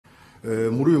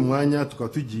muri uyu mwanya tukaba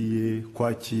tugiye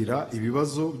kwakira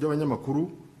ibibazo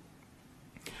by'abanyamakuru.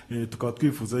 Tukaba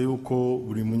twifuza yuko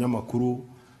buri munyamakuru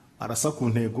arasa ku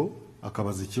ntego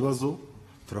akabaza ikibazo.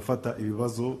 Turafata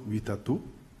ibibazo bitatu,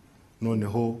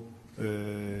 noneho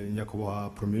nyakubahwa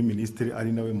Premier Ministre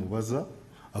ari nawe mubaza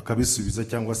akabisubiza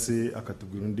cyangwa se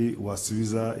akatubwira undi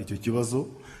wasubiza icyo kibazo.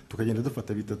 Tukagenda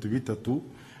dufata bitatu.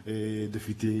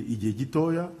 Dufite igihe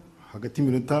gitoya hagati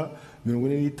minota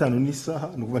 45 n'isaha,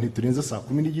 nukuvuga ntiturenza saa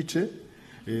 10 n'igice.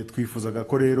 Twifuzaga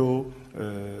ko rero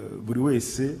buri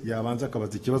wese yabanza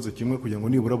akabaza ikibazo kimwe kugira ngo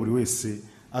nibura buri wese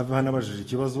ave hano abajije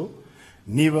ikibazo.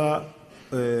 Niba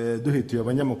duhituye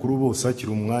abanyamakuru bose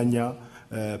akiri umwanya,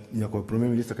 nyakubahwa Premier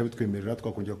Ministre akabitwemerera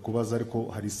twakongera kubaza, ariko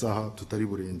hari isaha tutari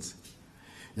burenze.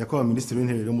 Nyakubahwa Minisitiri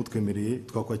w'Intebe rero mutwemereye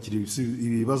twakwakira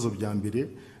ibibazo bya mbere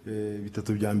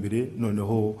bitatu bya mbere,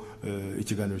 noneho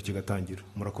ikiganiro kigatangira.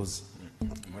 Murakoze.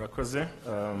 Murakoze.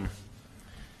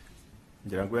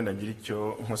 Ngira ngo wenda ngira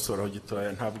icyo nkosoraho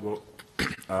gitoya. Ntabwo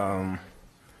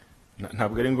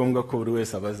ari ngombwa ko buri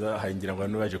wese abaza. Ngira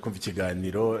ngo baje kumva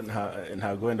ikiganiro,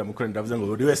 ntabwo wenda mukuru ndavuze ngo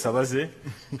buri wese abaze.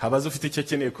 Habaze ufite icyo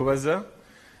akeneye kubaza.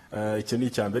 Icyo ni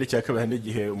icya mbere. Icya kabiri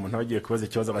n'igihe umuntu agiye kubaza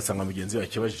ikibazo agasanga mugenzi we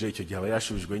yakibajije, icyo gihe aba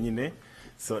yashubijwe nyine.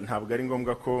 So ntabwo ari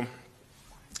ngombwa ko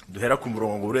duhera ku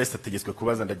murongo ngo buri wese ategetswe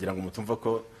kubaza. Ndagira ngo mutumva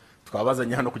ko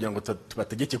twabazanye hano kugira ngo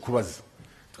tubategeke kubaza.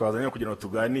 Twabazanye kugira ngo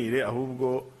tuganire,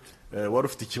 ahubwo wari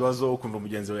ufite ikibazo ukumva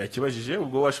mugenzi we yakibajije,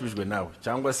 ubwo washubijwe nawe,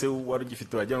 cyangwa se wari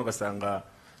ugifite wajya ugasanga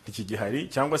ntikigihari,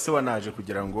 cyangwa se wanaje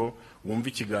kugira ngo wumve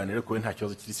ikiganiro ko nta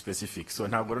kibazo kiri specific. So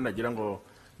ntabwo rero ndagira ngo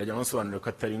nsobanure ko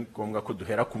atari ngombwa ko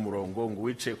duhera ku murongo ngo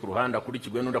wice ku ruhande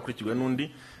akurikirwe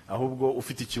n'undi, ahubwo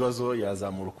ufite ikibazo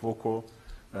yazamura ukuboko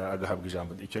agahabwa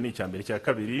ijambo. Icyo ni icya mbere. Cya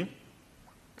kabiri,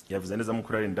 yavuze neza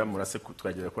mukuru arinda murase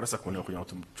twagera kurasa ku ntego kugira ngo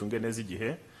tucunge neza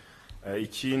igihe.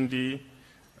 Ikindi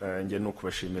nge no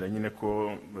kubashimira nyine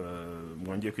ko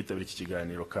mwongeye kwitabira iki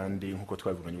kiganiro, kandi nkuko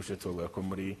twabivuganye ubushe tuvuga ko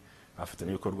muri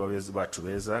afatanyabikorwa bacu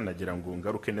beza. Nagira ngo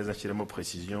ngaruke neza nshyiremo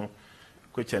precision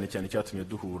ko cyane cyatumye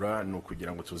duhura no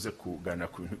kugira ngo tuze kugana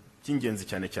ku bintu by'ingenzi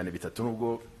cyane bitatu,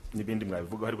 nubwo n'ibindi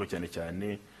mwabivuga, ariko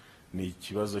cyane ni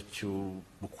ikibazo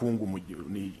cy'ubukungu,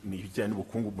 ni ibijyanye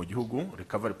n'ubukungu mu gihugu,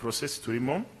 recovery process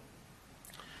turimo.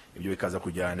 Ibyo bikaza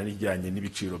kujyana n'ijyanye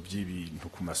n'ibiciro by'ibintu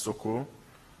ku masoko,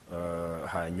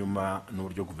 hanyuma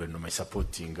n'uburyo guverinoma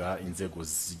isapotinga inzego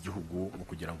z'igihugu mu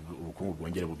kugira ngo ubukungu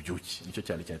bwongere bubyuke. Nicyo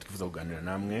cyane twifuza kuganira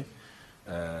namwe.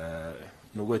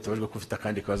 Nubwo itabajwe ko ufite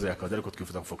kandi kazo yakaza, ariko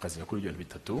twifuza gufokazinga kuri ibyo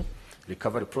bitatu: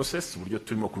 recovery process, uburyo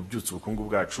turimo kubyutsa ubukungu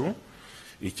bwacu;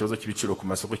 ikibazo cy'ibiciro ku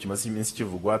masoko kimaze iminsi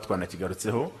kivugwa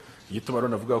twanakigarutseho. Igituma rero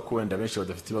navuga ko wenda benshi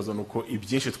badafite ibibazo nuko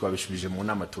ibyinshi twabishubije mu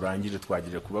nama turangije,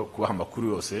 twagire kubaha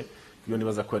amakuru yose. Iyo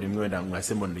nibaza ko ari rimwe wenda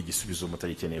mwasemo igisubizo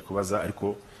mutagikeneye kubaza,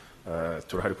 ariko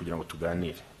turahari kugira ngo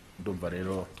tuganire. Ndumva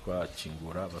rero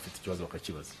twakingura bafite ikibazo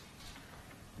bakakibaza.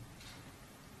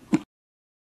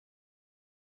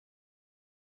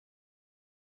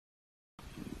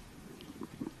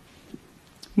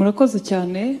 Murakoze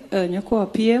cyane nyakubahwa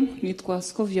PM. Nitwa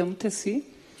Scovia Mutesi.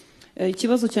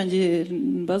 Ikibazo cyanjye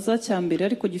mbaza cya mbere,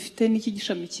 ariko gifite n'iki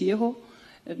gishamikiyeho,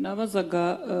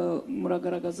 nabazaga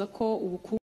muragaragaza ko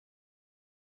ubukungu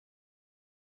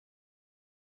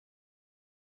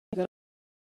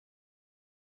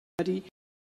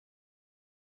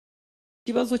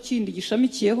ikibazo kindi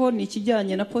gishamikiyeho ni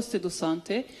ikijyanye na poste de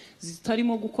santé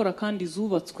zitarimo gukora kandi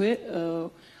zubatswe,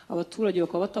 abaturage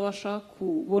bakaba batabasha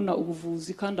kubona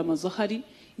ubuvuzi kandi amazu ahari.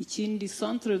 Ikindi,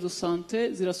 centre de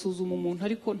santé zirasuzuma umuntu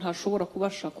ariko ntashobora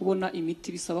kubasha kubona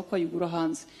imiti, bisaba ko ayigura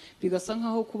hanze. Bigasa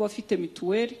nkaho kuba afite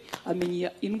mituweli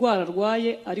amenya indwara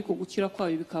arwaye, ariko gukira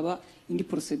kwayo bikaba indi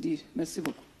procedure. Merci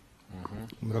beaucoup.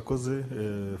 Murakoze.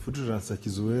 Fulgence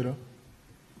Kizuwera.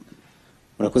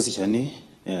 Murakoze cyane.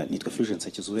 Nitwa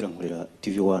Fulgence Kizuwera, nkorera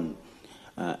TV1.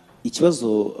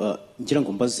 Ikibazo ngira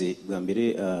ngo mbaze bwa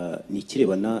mbere ni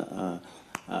ikirebana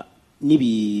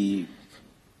nibi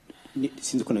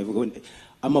sinzi ko nabivuga,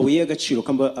 amabuye y'agaciro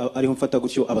kamba ariho mfata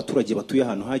gutyo, abaturage batuye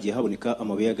ahantu hagiye haboneka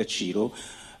amabuye y'agaciro.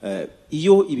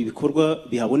 Iyo ibi bikorwa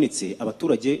bihabonetse,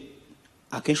 abaturage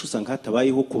akenshi usanga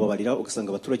hatabayeho kubabarira, ugasanga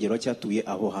abaturage bacyatuye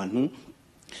aho hantu.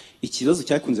 Ikibazo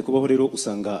cyakunze kubaho rero,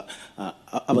 usanga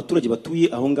abaturage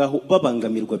batuye aho ngaho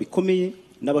babangamirwa bikomeye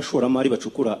n'abashoramari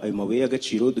bacukura ayo mabuye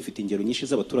y'agaciro. Dufite ingero nyinshi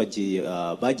z'abaturage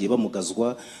bagiye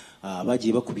bamugazwa,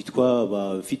 bagiye bakubitwa,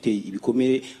 bafite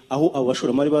ibikomere, aho abo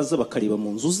bashoramari baza bakareba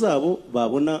mu nzu zabo,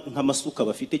 babona nk'amasuka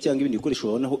bafite cyangwa ibindi bikoresho,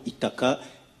 babonaho itaka,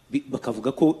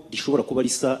 bakavuga ko rishobora kuba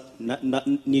risa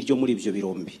n'iryo muri ibyo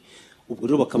birombe. ubwo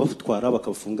rero bakabatwara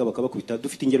bakabafunga bakabakubita.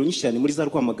 Dufite ingero nyinshi cyane muri za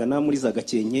Rwamagana, muri za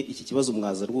Gakenke. Iki kibazo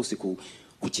mwaza rwose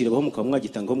kukirebaho mukaba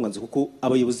mwagitangaho umwanzuro, kuko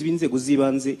abayobozi b'inzego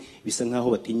z'ibanze bisa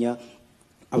nkaho batinya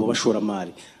abo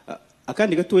bashoramari.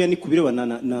 Akandi gatoya ni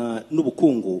kubirebana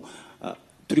n'ubukungu.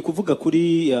 Turi kuvuga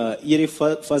kuri yere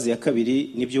faze ya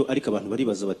kabiri, nibyo, ariko abantu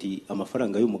baribaza bati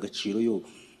amafaranga yo mu gaciro yo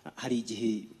hari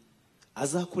igihe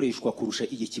azakoreshwa kurusha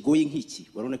igihe kigoye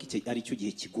nk'iki. Barabona ko ari cyo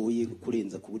gihe kigoye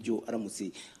kurenza ku buryo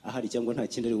aramutse ahari cyangwa nta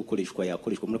kindi ari gukoreshwa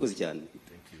yakoreshwa. Murakoze cyane.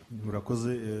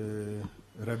 Murakoze.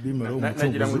 Rabi Maro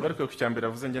nagira ngo garuke ku cyambere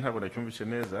avuze nge ntabwo nacyumvishe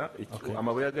neza.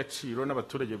 Amabuye y'agaciro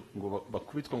n'abaturage ngo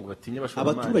bakubitwa ngo batinye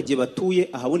bashoramari. Abaturage batuye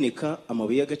ahaboneka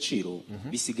amabuye y'agaciro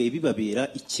bisigaye bibabera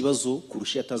ikibazo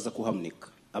kurusha yataza kuhaboneka.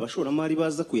 Abashoramari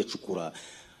baza kuyacukura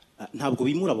ntabwo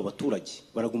bimura abo baturage,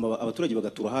 baraguma abaturage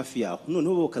bagatura hafi yaho,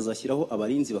 noneho bo bakazashyiraho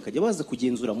abarinzi bakajya baza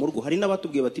kugenzura mu rugo. Hari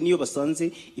n'abatubwiye bati niyo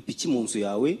basanze ipiki mu nzu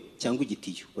yawe cyangwa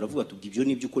igitiyo, uravuga tubwi ibyo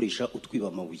nibyo ukoresha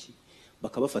utwiba amabuye,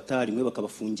 bakabafata rimwe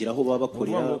bakabafungiraho baba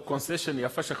bakorera. Concession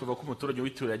yafasha kuva ko umuturage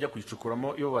wituriye ajya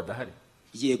kuyicukuramo iyo badahari.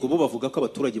 Yego, bo bavuga ko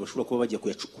abaturage bashobora kuba bajya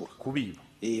kuyacukura, kubiba,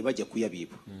 bajya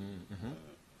kuyabiba.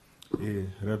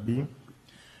 Rabi.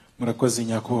 Murakoze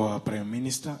nyakubahwa Prime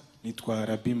Minister. Nitwa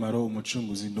Rabi Maro,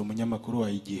 umucunguzi, ndi umunyamakuru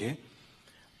wa Igihe.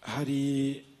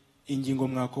 Hari ingingo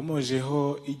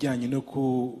mwakomojeho ijyanye no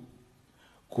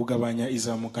kugabanya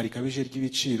izamuka rikabije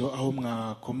ry'ibiciro, aho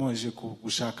mwakomoje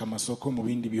gushaka amasoko mu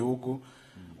bindi bihugu,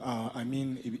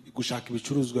 gushaka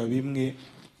ibicuruzwa bimwe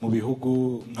mu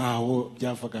bihugu nk'aho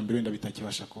byavaga mbere wenda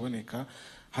bitakibasha kuboneka,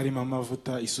 harimo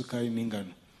amavuta, isukari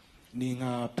n'ingano. Ni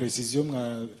nka precision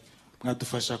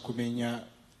mwadufasha kumenya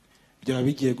byaba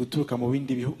bigiye guturuka mu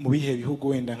bihe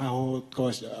bihugu wenda nk'aho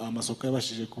amasoko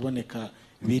yabashije kuboneka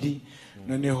biri,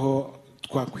 noneho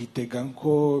twakwitega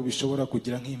ko bishobora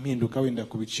kugira nk'impinduka wenda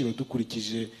ku biciro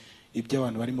dukurikije ibyo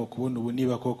abantu barimo kubona ubu,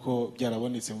 niba koko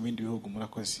byarabonetse mu bindi bihugu.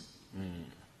 Murakoze.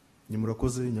 Ni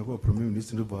murakoze nyakubahwa Premier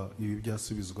Ministre, ndumva ibi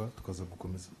byasubizwa tukaza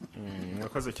gukomeza.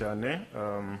 Murakoze cyane.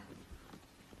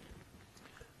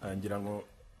 Ngira ngo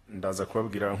ndaza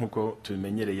kubabwira nkuko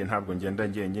tubimenyereye, ntabwo ngenda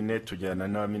njyenyine, tujyana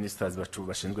na ministers bacu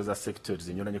bashinzwe za sectors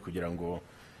zinyuranye kugira ngo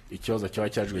ikibazo cyaba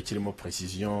cyajwe kirimo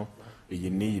precision iyi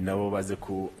ni nabo baze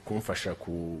kumfasha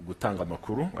gutanga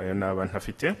amakuru ayo naba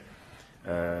ntafite.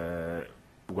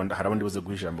 Ubwo hari abandi baze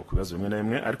guha ijambo ku bibazo bimwe na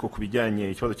bimwe, ariko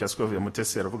kubijyanye ikibazo cya Square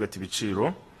Mutesi aravuga ati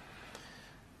ibiciro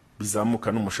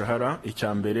bizamuka n'umushahara.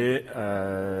 Icyambere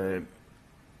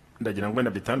ndagira ngo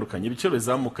wenda bitandukanye, ibiciro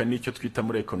bizamuka n'icyo twita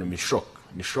muri economy shock.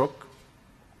 Ni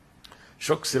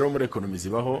shock zero muri economy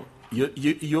zibaho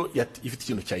iyo ifite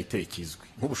ikintu cyayiteye kizwi.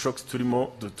 Nk'ubu shocks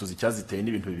turimo tuzi cyaziteye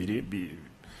n'ibintu bibiri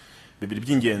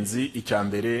by'ingenzi.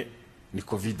 Icyambere ni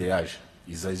covid yaje,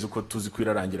 izo uko tuzi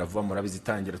kwirarangira vuba,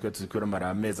 murabizitangira twe tuzi kwira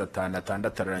amezi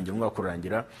 5 ararangira, umwaka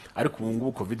urangira, ariko ubu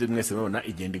ngubu covid mwese mubona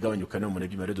igenda igabanyuka no muri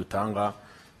by'imare dutanga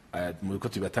mu ko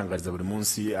tubatangariza buri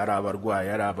munsi, ari abarwayi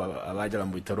ari abajya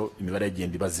mu bitaro, imibare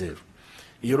igenda iba zero.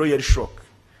 Iyo ro yari shock.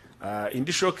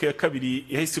 Indi shock ya kabiri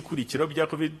yahise ikurikira bya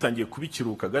covid dutangiye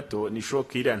kubikiruka gato, ni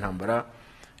shock iri ntambara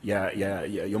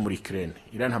yo muri Ukraine.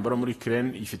 Iri ntambara muri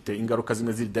Ukraine ifite ingaruka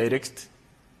zimwe ziri direct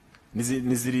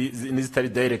n'izitari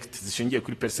direct, zishingiye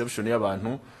kuri perception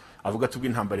y'abantu, avuga tubwi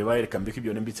intambara ibaye reka mbike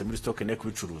ibyo nembitse muri stock ne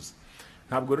kubicuruza.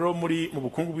 Ntabwo rero mu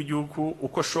bukungu bw'igihugu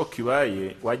uko shock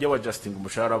ibaye wajya wa adjusting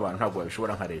umushahara abantu, ntabwo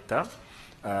babishobora nka leta.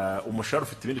 Umushahara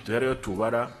ufite ibindi tuhereyo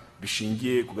tubara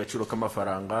bishingiye ku gaciro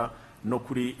k'amafaranga no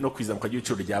kwizamuka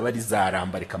ry'ibiciro ryaba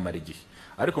rizaramba rikamara igihe.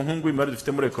 Ariko nk'ungu imari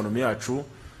dufite muri economy yacu,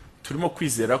 turimo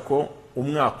kwizera ko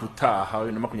umwaka utaha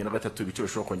na 2023 ibiciro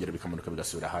bishobora kongera bikamanuka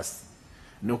bigasubira hasi.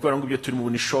 Ni ukubera ngo ibyo turi mu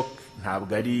ni shock,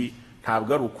 ntabwo ari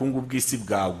ubukungu bw'isi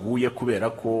bwaguye kubera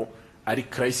ko ari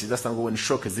crisis idasanzwe, ni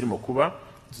shock zirimo kuba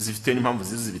zifite n'impamvu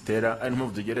zibitera, ari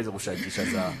impamvu tugereza gushakisha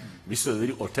za bisubizo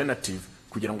biri alternative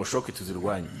kugira ngo shock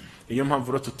tuzirwanye. Iyo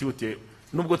mpamvu rero tutihutiye,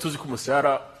 nubwo tuzi ko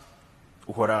umushahara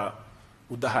uhora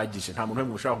udahagije, nta muntu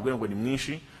wemwe ushaka kugira ngo ni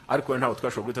mwinshi, ariko ntawe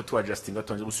twashobora guhita tuadjustinga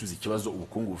tonje gusubiza ikibazo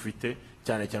ubukungu bufite,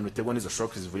 cyane cyane utegwa n'izo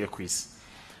shock zivuye ku isi.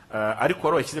 Ariko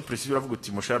wari washyize precision uravuga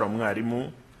uti umushahara wa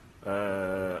mwarimu,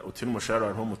 uti n'umushahara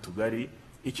wa mu tugari,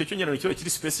 icyo cyongera nicyo kiri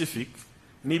specific,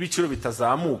 n'ibiciro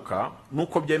bitazamuka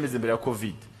nuko byemeze mbere ya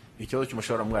covid. Ikibazo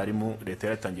cy'umushahara wa mwarimu leta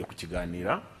yaratangiye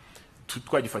kukiganira,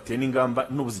 twagifatiye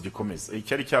n'ingamba n'ubuzi gikomeza.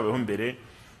 Icyari cyabeho mbere,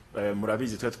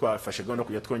 murabizi twafashe gahunda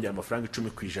kujya twongera amafaranga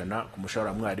 10% ku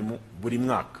mushahara wa mwarimu buri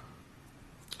mwaka,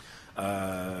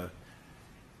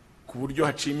 ku buryo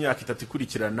haciye imyaka 3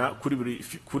 ikurikirana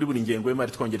kuri buri ngengo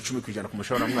y'imari twongera 10% ku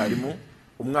mushahara wa mwarimu.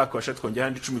 Umwaka washatse twongera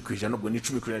handi 10%, ubwo ni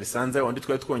 10% risanze wandi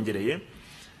twari twongereye.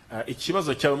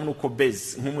 ikibazo cyaba nuko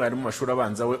base nk'umwarimu mu mashuri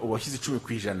abanza we ubashyize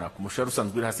 10% ku mushahara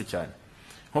usanzwe uri hasi cyane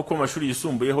nko ku mashuri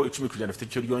yisumbuyeho 10% afite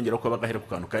icyo ryongera ko bagahera ku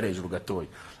kantu kari hejuru gatoya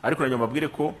ariko nanyuma mbwire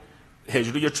ko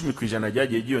hejuru ya 10%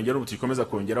 ryagiye giyongera n'ubu tukomeza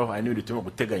kongeraho hari n'ibindi turimo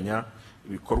guteganya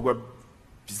ibikorwa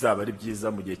bizaba ari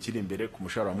byiza mu gihe kiri imbere ku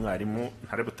mushahara wa mwarimu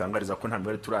ntare butangariza ko nta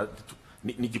mibare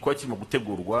ni igikwa kirimo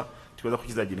gutegurwa twibaza ko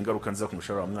kizagira ingaruka nziza ku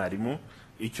mushahara wa mwarimu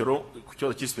icyo ku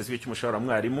kibazo cy'specific cy'umushahara wa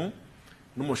mwarimu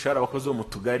n'umushahara wakoze wo mu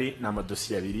tugari na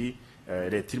amadosiye abiri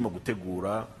leta irimo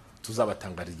gutegura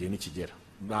tuzabatangariza igihe nikigera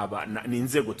ni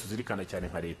inzego tuzirikana cyane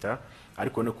nka leta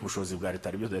ariko no ku bushobozi bwa leta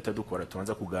aribyo leta dukora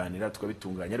tubanza kuganira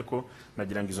tukabitunganya ariko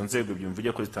nagira ngo izo nzego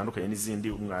byumvuge ko zitandukanye n'izindi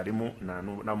umwarimu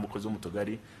n'umukozi wo mu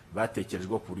tugari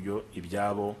batekerejwe ku buryo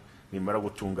ibyabo nimara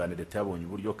gutungana leta yabonye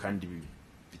uburyo kandi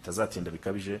bitazatinda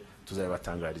bikabije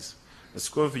tuzabatangariza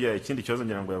Scovia ikindi kibazo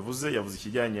ngira ngo yavuze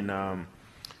ikijyanye na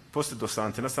poste de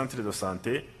santé na centre de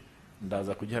santé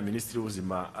ndaza kugiha ministri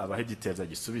w'ubuzima abahegiteza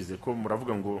gisubize ko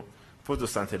muravuga ngo poste de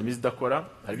santé rimwe idakora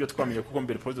hari byo twamenye kuko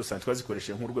mbere poste de santé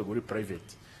twazikoresheje nk'urwego ruri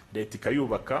private leta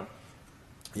ikayubaka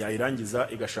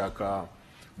yayirangiza igashaka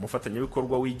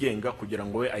umufatanyabikorwa wigenga kugira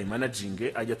ngo we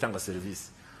ayimanaginge ajye atanga service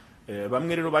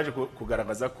bamwe rero baje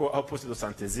kugaragaza ko aho poste de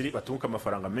santé ziri batunguka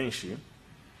amafaranga menshi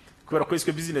kubera ko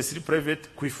iswe business iri private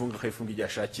kuyifunga akayifunga igihe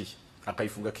ashakiye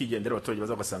akayifunga akigendera abaturage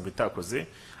bazagasanga itakoze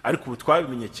ariko ubu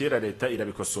twabimenye kera leta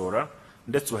irabikosora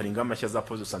ndetse hari ingamba nshya za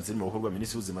poste de santé mu bikorwa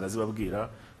ministri w'ubuzima nazibabwira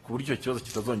ku buryo icyo kibazo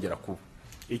kitazongera kuba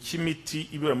ikimiti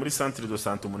ibura muri centre de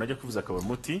santé umuntu ajya kuvuza akaba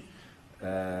muti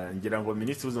ngira ngo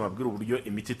ministri w'ubuzima abwira uburyo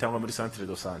imiti itangwa muri centre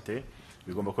de santé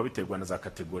bigomba kuba biterwa na za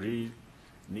kategori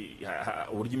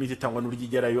uburyo imiti itangwa n'uburyo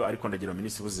igerayo ariko ndagira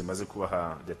ministri w'ubuzima aze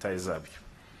kubaha details zabyo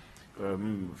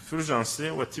Fulgence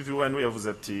wa TV1 yavuze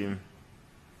ati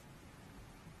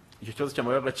icyo kibazo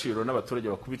cy'amabuye y'agaciro n'abaturage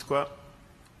bakubitwa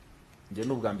njye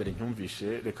n'ubwa mbere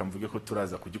ncyumvishe reka mvuge ko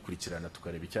turaza kugikurikirana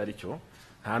tukareba icyo ari cyo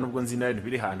nta nubwo nzi nayo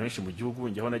biri ahantu henshi mu gihugu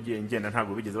njyeho nagiye ngenda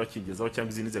ntabwo bigeze bakingezaho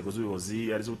cyangwa izindi nzego z'ubuyobozi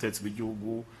ari z'ubutegetsi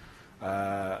bw'igihugu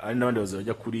ari n'abandi bayobozi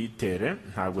bajya kuri tere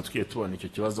ntabwo twiye tubona icyo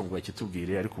kibazo ngo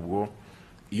bakitubwire ariko ubwo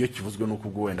iyo kivuzwe n'uko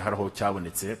ubwo wenda hari aho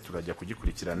cyabonetse turajya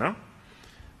kugikurikirana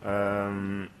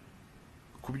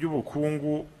ku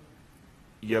by'ubukungu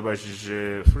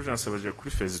yabajije Fulgence yabajije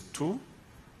kuri phase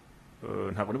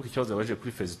 2 ntabwo nibuka ikibazo yabajije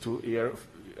kuri phase 2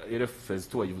 ERF phase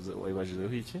 2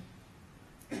 wayibajijeho iki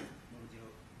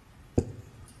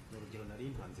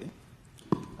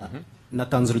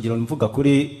natanze urugero mvuga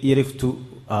kuri ERF2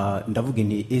 ndavuga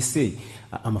ni ese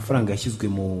amafaranga yashyizwe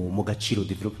mu gaciro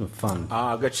development fund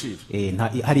agaciro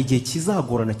hari igihe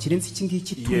kizagorana kirenze iki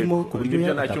ngiki turimo ku buryo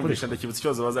yacyumvisha ndakibutsa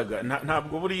ikibazo bazaga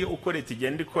ntabwo buri uko leta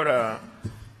igenda ikora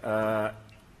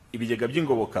ibigega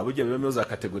by'ingoboka burya bibamo za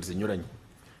kategori zinyuranye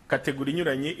kategori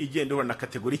inyuranye igenda ihura na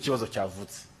kategori ikibazo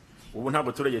cyavutse ubu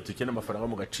ntabwo turageye tukena amafaranga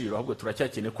mu gaciro ahubwo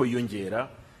turacyakeneye ko yiyongera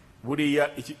buriya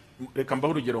reka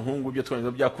mbaho urugero nk'ubu byo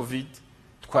twanyuze bya covid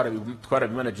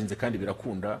twarabimanaginze kandi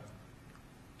birakunda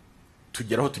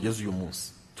tugeraho tugeze uyu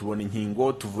munsi tubona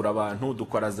inkingo tuvura abantu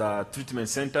dukora za treatment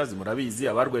centers murabizi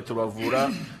abarwaye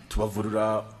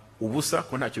tubavurira ubusa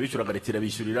ko ntacyo bishyuraga leta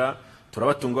irabishyurira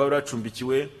turabatunga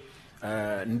baracumbikiwe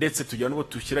ndetse tujya n'ubu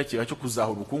tushyira kiga cyo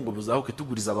kuzahura ubukungu buzahuke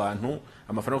tuguriza abantu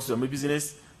amafaranga gusubira muri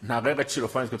business ntago y'agaciro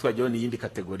fund twe twagiyeho n'iyindi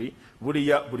kategori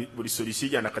buriya buri solution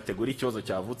ijyana kategori ikibazo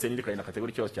cyavutse n'indi kayina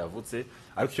kategori ikibazo cyavutse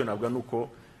ariko icyo nabwo nuko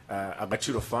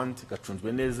agaciro fund gacunzwe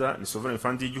neza ni sovereign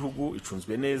fund y'igihugu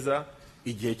icunzwe neza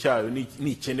igihe cyayo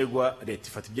nikenerwa leta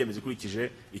ifata ibyemezo ikurikije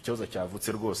ikibazo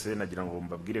cyavutse rwose nagira ngo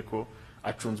mbabwire ko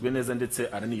acunzwe neza ndetse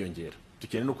araniyongera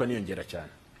dukeneye nuko aniyongera cyane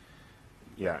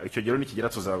icyo gero nikigera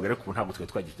tuzababwira ko ntabwo twe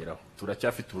twagigeraho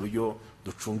turacyafite uburyo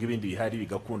ducunga ibindi bihari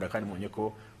bigakunda kandi munye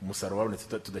ko umusaruro wabonetse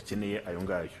tudakeneye ayo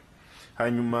ngayo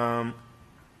hanyuma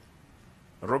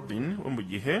Robin wo mu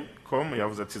gihe com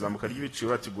yavuze ati zamuka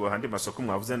ry'ibiciro ati guha andi masoko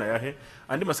mwavuze na yahe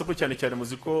andi masoko cyane cyane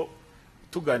muziko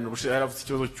tuganira ubushize yaravuze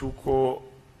ikibazo cyuko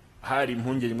hari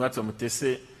impungenge mwatse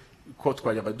mutese ko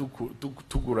twajyaga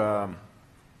tugura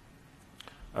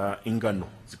ingano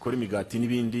zikora imigati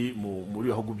n'ibindi muri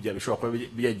bihugu bya bishobora kuba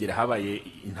byegera habaye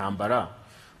intambara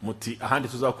muti ahandi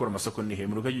tuzakora amasoko ni he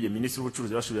mu rugagiye ministri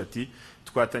w'ubucuruzi bashubira ati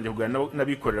twatangiye kuganira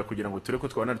n'abikorera kugira ngo tureko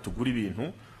twabana tugura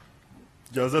ibintu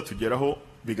byaza tugeraho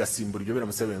bigasimbura ibyo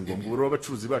biramusabye ngo nguro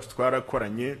abacuruzi bacu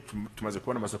twarakoranye tumaze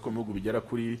kubona amasoko mu bihugu bigera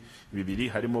kuri 2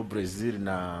 harimo Brazil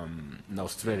na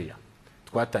Australia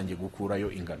twatangiye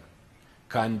gukurayo ingano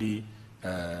kandi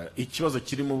ikibazo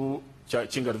kiri mu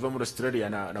cy'ingano ziva muri Australia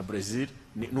na Brazil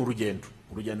ni urugendo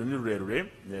ni rurerure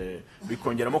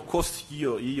bikongeramo cost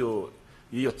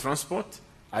iyo transport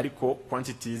ariko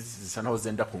quantities zisa naho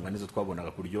zenda kungana izo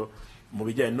twabonaga kuryo mu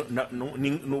bijyanye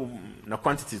na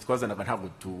quantity twazanaga ntabwo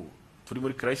turi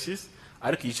muri crisis,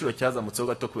 ariko igiciro cyazamutseho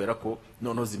gato kubera ko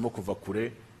noneho zirimo kuva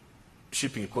kure,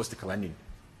 shipping cost ikaba nini.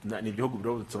 Ni ibihugu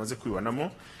biro tumaze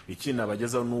kwibonamo. Ikindi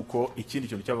nabagezaho nuko ikindi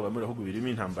kintu cyabaga muri bihugu birimo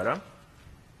intambara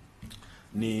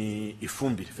ni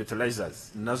ifumbire,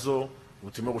 fertilizers, nazo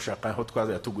turimo gushaka aho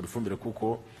twaza yatugura ifumbire,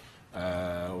 kuko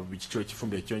igiciro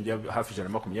cy'ifumbire cyongera hafi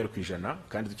 120%,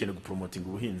 kandi dukeneye gupromoting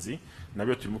ubuhinzi,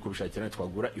 nabyo turimo kubishakira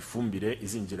twagura ifumbire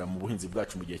izinjira mu buhinzi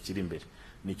bwacu mu gihe kiri imbere.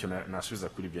 Nicyo nasubiza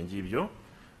kuri ibyo ngibyo.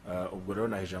 Ubwo rero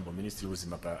nahe ijambo Minisitiri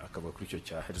w'Ubuzima akavuga kuri icyo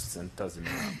cya health centers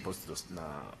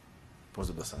na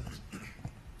poste de santé.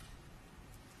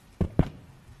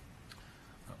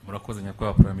 Murakoze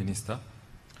nyakubahwa Prime Minister.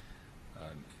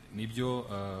 Nibyo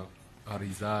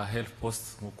hari za health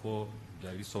posts nkuko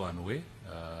byari bisobanuwe,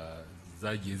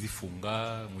 zagiye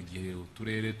zifunga mu gihe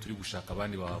uturere turi gushaka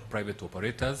abandi ba private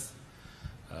operators,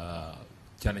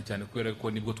 cyane cyane kubera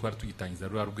ko nibwo twari tugitangiza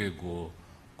rwa rwego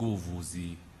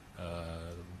rw'ubuvuzi,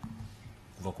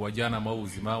 kuva ku bajyanama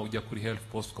b'ubuzima ujya kuri health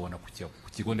post ukabona ku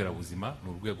kigo nderabuzima. Ni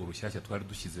urwego rushyashya twari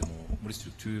dushyize muri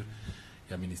structure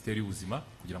ya Minisiteri y'Ubuzima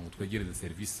kugira ngo twegereze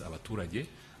service abaturage,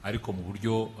 ariko mu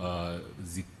buryo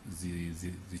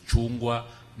zicungwa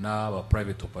n'aba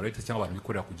private operators cyangwa abantu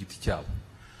bikorera ku giti cyabo.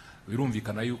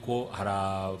 Birumvikana yuko hari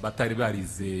abatari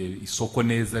barize isoko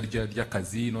neza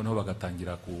ry'akazi, noneho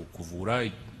bagatangira kuvura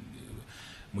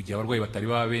mu gihe abarwayi batari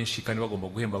baba benshi kandi bagomba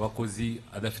guhemba abakozi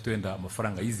adafite wenda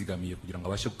amafaranga yizigamiye kugira ngo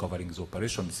abashe gukavaringa izo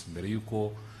operations mbere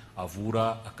yuko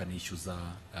avura akanishyuza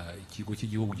ikigo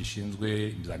cy'igihugu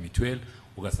gishinzwe za mituelle,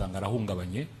 ugasanga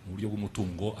arahungabanye mu buryo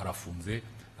bw'umutungo, arafunze,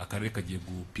 akarere kagiye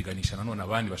gupiganisha nanone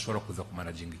abandi bashobora kuza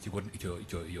kumanaginga ikigo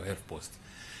iyo health post.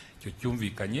 Icyo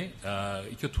cyumvikanye.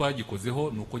 Icyo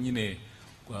twagikozeho nuko nyine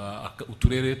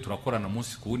uturere turakorana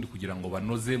munsi ku wundi kugira ngo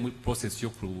banoze muri process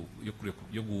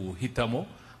yo guhitamo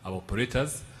aba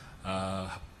operators,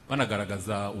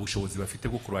 banagaragaza ubushobozi bafite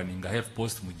bwo kurwaninga health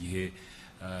post mu gihe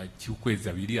cy'ukwezi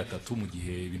 2-3, mu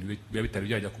gihe ibintu biba bitari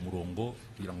byajya ku murongo,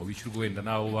 kugira ngo bishyurwe wenda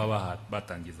nabo baba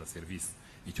batangiza service.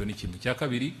 Icyo ni ikintu cya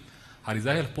kabiri. Hari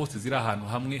za health post ziri ahantu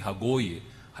hamwe hagoye,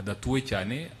 hadatuwe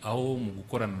cyane, aho mu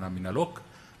gukorana na Minaloc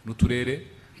n'uturere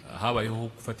habayeho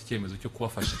gufata icyemezo cyo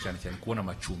kubafasha cyane cyane kubona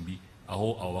amacumbi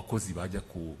aho abo bakozi bajya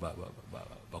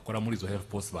bakora muri izo health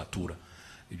post batura.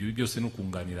 Ibyo byose no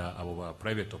kunganira abo ba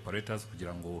private operators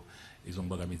kugira ngo izo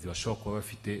mbogamizi bashobora kuba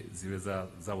bafite zibe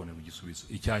zabonera igisubizo.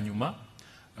 Icyanyuma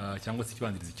cyangwa se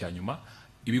ikibanziriza icyanyuma,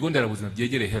 ibigo nderabuzima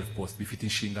byegereye health post bifite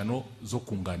inshingano zo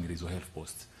kunganira izo health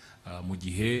post. Mu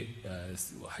gihe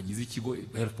hagize ikigo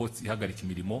health post ihagarika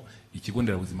imirimo, ikigo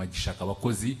nderabuzima gishaka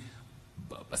abakozi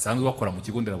basanzwe bakora mu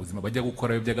kigo nderabuzima bajya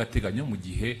gukora by'agateganyo, mu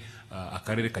gihe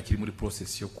akarere kakiri muri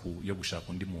process yo gushaka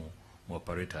undi mu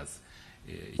operators.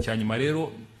 Icyanyuma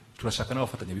rero turashaka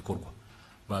n'abafatanyabikorwa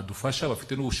badufasha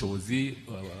bafite n'ubushobozi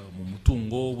mu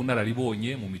mutungo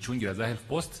bunararibonye mu micungire za health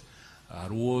post.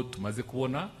 Hari uwo tumaze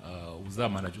kubona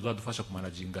uzadufasha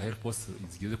kumanaginga health post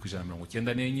zigeze ku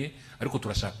 194, ariko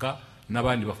turashaka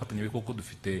n'abandi bafatanyabikorwa ko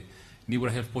dufite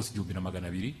nibura health post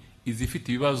 1200 izifite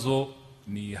ibibazo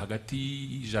ni hagati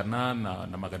y'100 na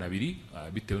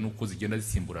 200 bitewe n'uko zigenda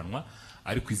zisimburanwa,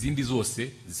 ariko izindi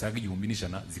zose zisaga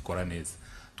 1100 zikora neza.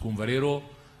 Twumva rero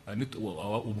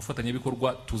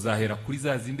umufatanyabikorwa tuzahera kuri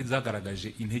za zindi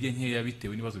zagaragaje intege nkeya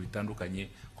bitewe n'ibibazo bitandukanye,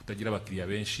 kutagira abakiriya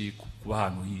benshi, kuba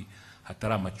ahantu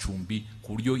hatari amacumbi,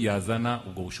 ku buryo yazana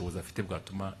ubwo bushobozi afite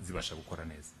bwatuma zibasha gukora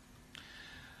neza.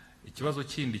 Ikibazo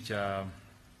kindi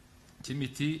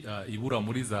cy'imiti ibura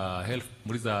muri za health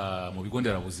mu bigo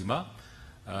nderabuzima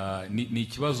ni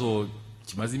ikibazo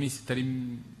kimaze iminsi itari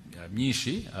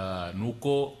myinshi,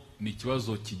 nuko ni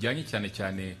ikibazo kijyanye cyane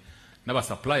cyane n'aba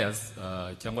suppliers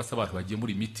cyangwa se abantu bagiye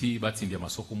muri imiti batsindiye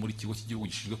amasoko muri kigo cy'igihugu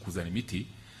gishinzwe kuzana imiti,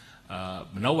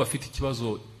 nabo bafite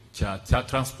ikibazo cya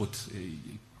transport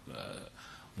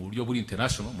mu buryo buri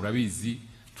international. Murabizi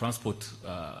transport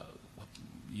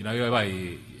nayo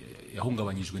yabaye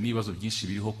yahungabanyijwe n'ibibazo byinshi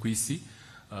biriho ku isi,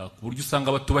 ku buryo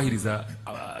usanga batubahiriza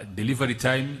delivery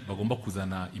time, bagomba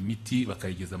kuzana imiti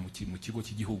bakayigeza mu kigo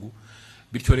cy'igihugu.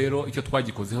 Bityo rero icyo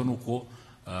twagikozeho nuko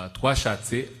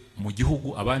twashatse mu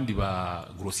gihugu abandi ba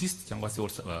grossist cyangwa se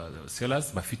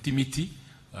sellers bafite imiti,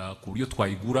 ku buryo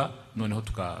twayigura noneho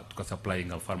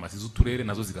tukasupplyinga pharmacy z'uturere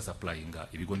nazo zigasupplyinga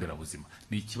ibigo nderabuzima.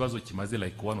 Ni ikibazo kimaze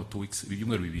like 1 or 2 weeks,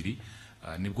 ibyumweru 2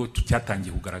 nibwo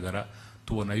cyatangiye kugaragara,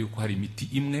 tubona yuko hari imiti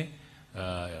imwe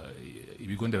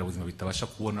ibigo nderabuzima bitabasha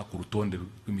kubona ku rutonde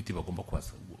rw'imiti bagomba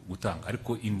gutanga,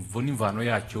 ariko imvo n'imvano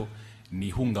yacyo ni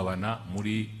ihungabana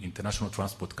muri international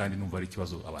transport, kandi numva ari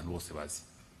ikibazo abantu bose bazi.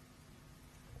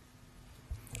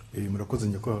 Murakoze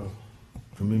nyakubahwa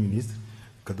Premier Ministre.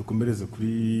 kadukomereze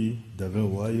kuri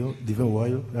Divin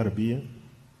Wayo RBA.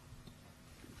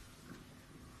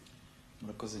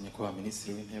 Murakoze nyakubahwa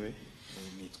minisitiri w'intebe,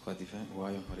 nitwa Divin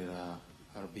Wayo nkorera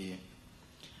RBA.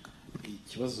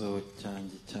 Ikibazo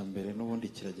cyanjye cya mbere n'ubundi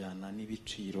kirajyana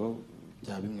n'ibiciro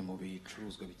bya bimwe mu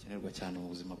bicuruzwa bikenerwa cyane mu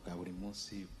buzima bwa buri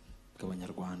munsi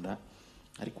bw'Abanyarwanda,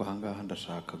 ariko ahangaha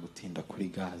ndashaka gutinda kuri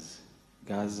gaze.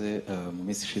 Mu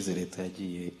minsi ishize leta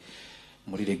yagiye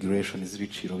muri regulation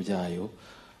z'ibiciro byayo,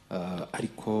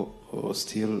 ariko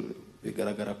still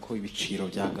bigaragara ko ibiciro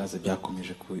bya gaze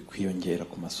byakomeje kwiyongera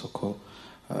ku masoko.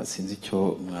 Sinzi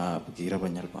icyo mwabwira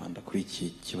Abanyarwanda kuri iki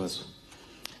kibazo.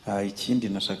 Ikindi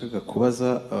nashakaga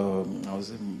kubaza,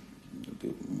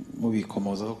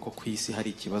 mubikomozaho ko ku isi hari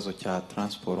ikibazo cya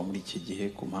transport muri iki gihe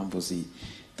ku mpamvu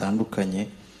zitandukanye,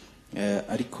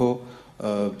 ariko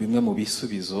bimwe mu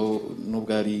bisubizo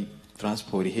nubwo ari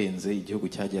transport ihenze, igihugu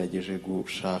cyagerageje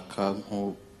gushaka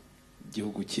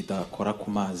nk'igihugu kidakora ku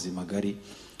mazi magari,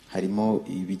 harimo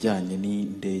ibijyanye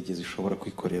n'indege zishobora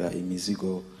kwikorera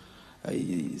imizigo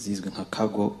zizwi nka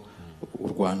cargo. U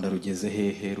Rwanda rugeze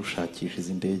hehe rushakisha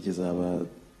izi ndege zaba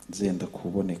zenda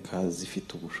kuboneka zifite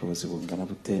ubushobozi bungana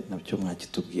bute, nabyo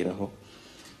mwakitubwiraho.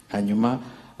 Hanyuma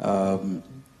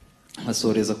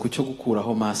nkasoreza ku cyo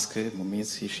gukuraho maske. Mu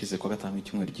minsi ishize kwa gatanu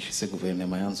w'icyumweru gishize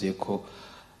Guverinoma yanzuye ko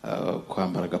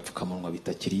kwambara agapfukamunwa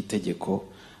bitakiri itegeko,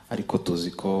 ariko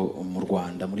tuzi ko mu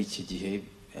Rwanda muri iki gihe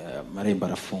amarembo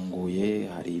arafunguye,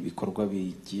 hari ibikorwa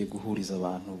bigiye guhuriza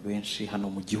abantu benshi hano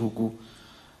mu gihugu.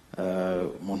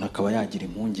 Umuntu akaba yagira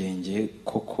impungenge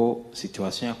koko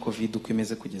situation ya covid uko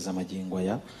imeze kugeza amagingo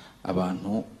aya,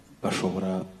 abantu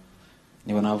bashobora,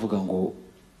 niba navuga ngo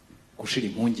gushira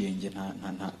impungenge,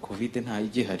 nta covid nta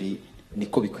igihari,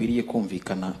 niko bikwiriye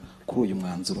kumvikana kuri uyu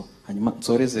mwanzuro. Hanyuma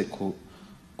nsoreze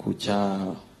ku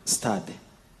cya stade.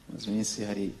 Mu minsi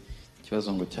hari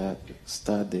ikibazo ngo cya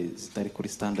stade zitari kuri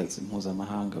standards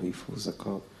mpuzamahanga, bifuza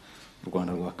ko u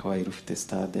Rwanda rwakabaye rufite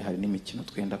stade. Hari n'imikino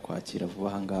twenda kwakira vuba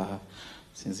ahangaha,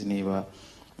 sinzi niba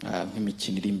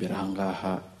nk'imikino iri imbere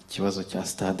ahangaha ikibazo cya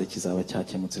stade kizaba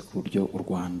cyakemutse ku buryo u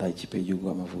Rwanda, ikipe y'igihugu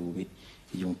Amavubi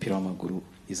y'umupira w'amaguru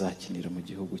izakinira mu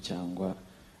gihugu cyangwa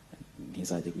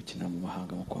ntizajye gukinira mu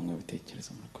mahanga nk'uko bamwe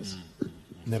babitekereza. Murakoze.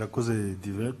 Narakoze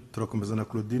Divin. Turakomeza na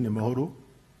Claudine Mahoro,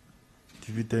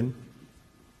 TV10.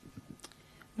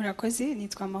 Murakoze,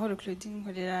 nitwa Mahoro Claudine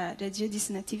nkorera Radio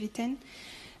 10 na TV10.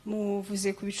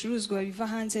 Muvuze ku bicuruzwa biva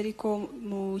hanze, ariko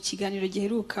mu kiganiro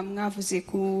giheruka mwavuze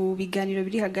ku biganiro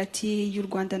biri hagati y'u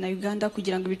Rwanda na Uganda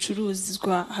kugira ngo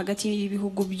ibicuruzwa hagati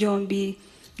y'ibihugu byombi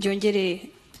byongere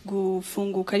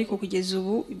gufunguka, ariko kugeza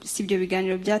ubu si ibyo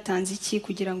biganiro byatanze iki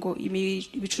kugira ngo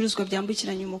ibicuruzwa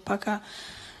byambukiranye umupaka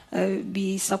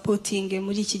bisapotinge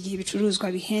muri iki gihe ibicuruzwa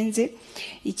bihenze.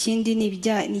 Ikindi ni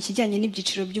ikijyanye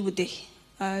n'ibyiciro by'ubudehe.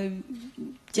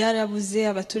 Byarabuze,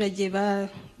 abaturage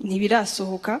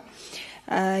ntibirasohoka,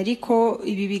 ariko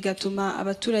ibi bigatuma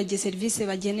abaturage serivisi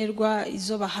bagenerwa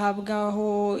izo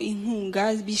bahabwaho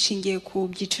inkunga bishingiye ku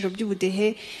byiciro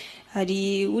by'ubudehe.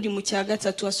 Hari uri mu cya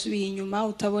gatatu wasubiye inyuma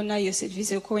utabona iyo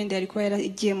serivisi kuko wenda yari kuba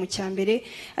yaragiye mu cya mbere.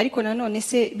 Ariko nanone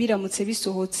se biramutse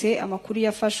bisohotse amakuru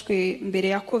yafashwe mbere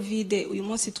ya covid, uyu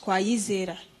munsi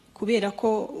twayizera kubera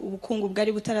ko ubukungu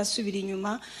bwari butarasubira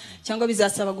inyuma, cyangwa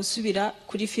bizasaba gusubira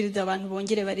kuri field abantu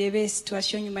bongere barebe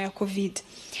situation nyuma ya covid.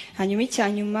 Hanyuma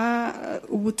icyanyuma,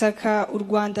 ubutaka u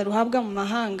Rwanda ruhabwa mu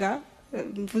mahanga,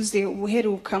 mvuze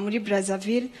ubuheruka muri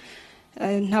Brazzaville,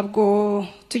 ntabwo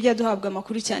tujya duhabwa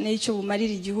amakuru cyane y'icyo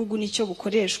bumarira igihugu n'icyo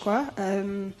bukoreshwa.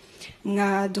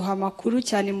 Mwaduha amakuru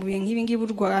cyane mu bihe nk'ibi ngibi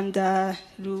u Rwanda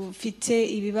rufite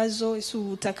ibibazo,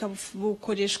 ubutaka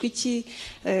bukoreshwa iki,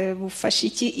 bufasha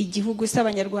iki igihugu, se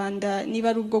Abanyarwanda niba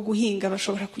ari ubwo guhinga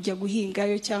bashobora kujya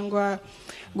guhingayo cyangwa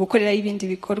gukoreraho ibindi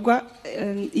bikorwa.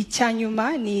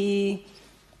 Icyanyuma ni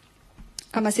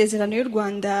amasezerano y'u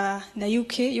Rwanda na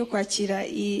UK yo kwakira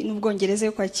n'Ubwongereza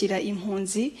yo kwakira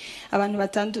impunzi, abantu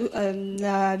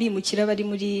bimukira bari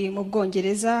mu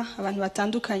Bwongereza, abantu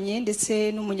batandukanye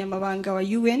ndetse n'umunyamabanga wa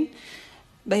UN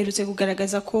baherutse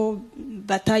kugaragaza ko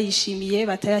batayishimiye,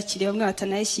 batayakiriye, bamwe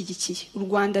batanayishyigikiye. U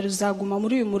Rwanda ruzaguma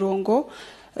muri uyu murongo,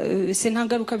 se nta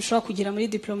ngaruka bishobora kugira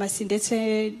muri diplomasi ndetse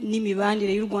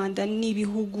n'imibanire y'u Rwanda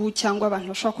n'ibihugu, cyangwa abantu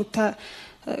bashobora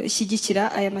shyigikira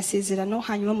aya masezerano?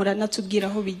 Hanyuma muranatubwira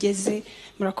aho bigeze.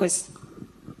 Murakoze.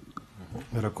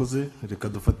 Murakoze. Reka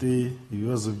dufate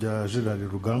ibibazo bya Gerard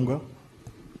Rugangwa.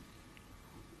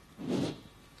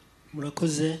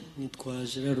 Murakoze, nitwa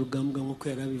Gerard Rugambwa nk'uko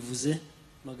yarabivuze,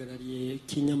 mpagarariye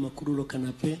ikinyamakuru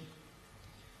Lokanape.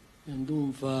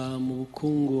 Ndumva mu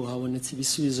bukungu habonetse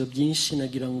ibisubizo byinshi,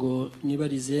 nagira ngo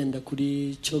nibarize yenda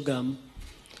kuri Cyogam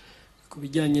ku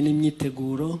bijyanye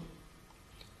n'imyiteguro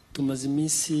tumaze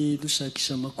iminsi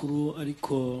dushakisha amakuru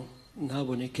ariko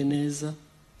ntaboneke neza.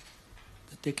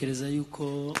 Ndatekereza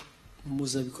yuko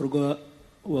umuhuzabikorwa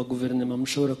wa guverinoma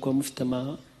mushobora kuba mufite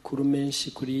amakuru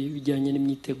menshi kuri bijyanye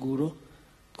n'imyiteguro,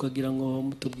 twagira ngo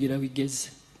mutubwira bigeze.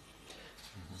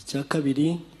 Icya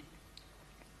kabiri,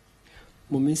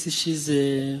 mu minsi ishize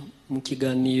mu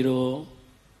kiganiro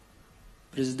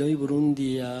Perezida w'u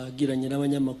Burundi yagiranye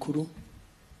n'abanyamakuru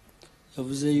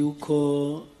yavuze yuko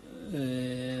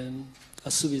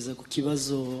asubiza ku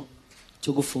kibazo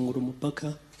cyo gufungura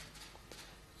umupaka,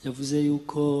 yavuze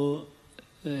yuko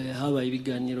habaye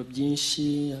ibiganiro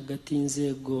byinshi hagati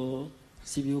y'inzego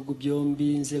z'ibihugu byombi,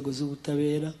 inzego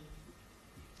z'ubutabera.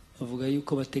 Bavuga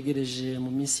yuko bategereje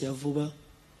mu minsi ya vuba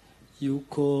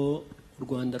yuko u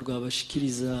Rwanda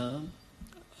rwabashikiriza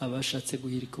abashatse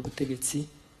guhirika ubutegetsi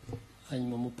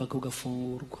hanyuma umupaka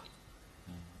ugafungurwa.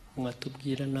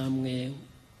 Mwatubwira namwe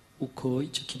uko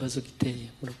icyo kibazo giteye?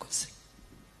 Murakoze.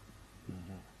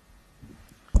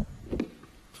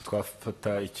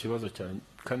 Twafata ikibazo cya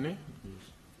kane.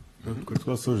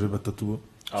 Twasoje batatu bo.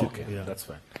 Okay, that's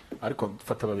fine. Ariko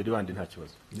fata babiri bandi nta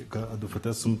kibazo.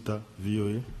 Adufata Sumta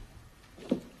VOA.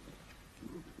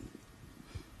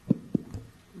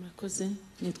 Murakoze,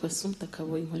 nitwa Sumta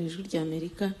Kaboyi, nkora Ijwi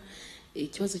ry'Amerika.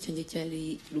 Ikibazo cyanjye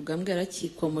cyari Rugambwa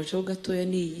yarakikomojeho gatoya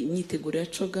ni imyiteguro ya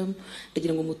CHOGM.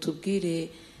 Ndagira ngo mutubwire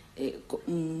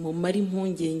mu mari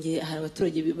impungenge, hari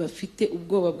abaturage bafite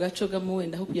ubwoba bwa CHOGM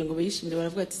wenda aho kugira ngo bayishimire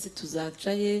baravuga ati se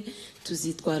tuzacaye,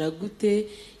 tuzitwara gute?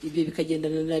 Ibyo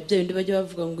bikagendana na bya bindi bajya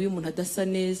bavuga ngo iyo umuntu adasa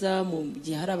neza mu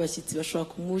gihe hari abashyitsi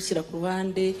bashobora kumushyira ku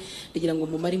ruhande. Ndagira ngo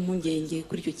mu mari impungenge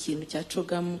kuri icyo kintu cya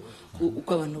CHOGM, uko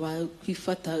abantu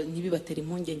bakwifata ntibibatera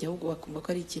impungenge ahubwo bakumva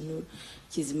ko ari ikintu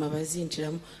kizima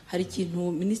bazinjiramo. Hari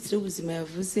ikintu Minisitiri w'Ubuzima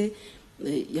yavuze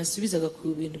yasubizaga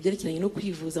ku bintu byerekeranye no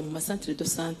kwivuza mu masantere de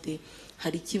sante.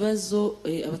 Hari ikibazo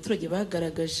abaturage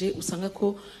bagaragaje, usanga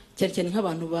ko cyane cyane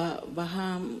nk'abantu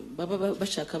baba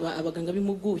bashaka abaganga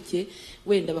b'impuguke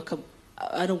wenda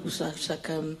ari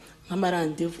gushaka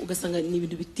nk'amarandevu, ugasanga ni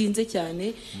ibintu bitinze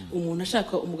cyane. Umuntu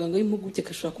ashaka umuganga w'impuguke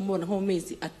akashobora kumubona nko mu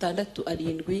mezi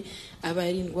 6-7 aba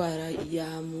ari indwara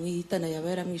yamwihitana, yaba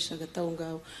yaramwishe hagati aho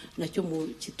ngaho. Nacyo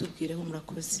mukitubwireho.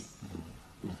 Murakoze.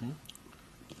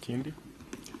 Ikindi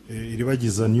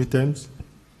iribagiza New Times.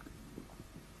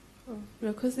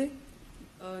 Murakoze.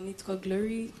 Nitwa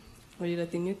Glory, nkorera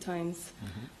The New Times.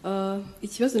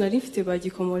 Ikibazo nari mfite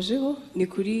bagikomojeho ni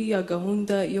kuri ya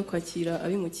gahunda yo kwakira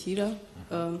abimukira.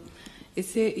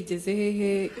 Ese igeze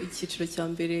hehe? Icyiciro cya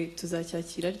mbere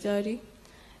tuzacyakira ryari?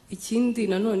 Ikindi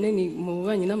nanone ni mu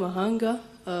bubanyi n'amahanga.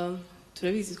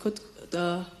 Turabizi ko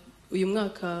uyu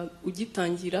mwaka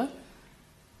ugitangira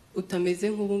utameze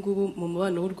nk'ubu ngubu mu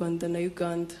mubano w'u Rwanda na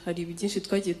Uganda. Hari byinshi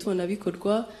twagiye tubona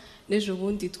bikorwa. N'ejo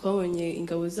bundi twabonye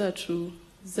ingabo zacu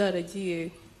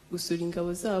zaragiye gusura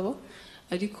ingabo zabo,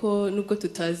 ariko nubwo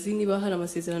tutazi niba hari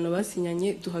amasezerano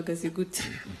basinyanye, duhagaze gute?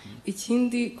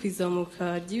 Ikindi,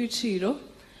 kwizamuka ry'ibiciro,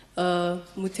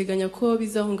 muteganya ko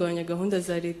bizahungabanya gahunda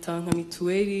za leta nka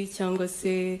mituweli cyangwa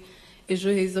se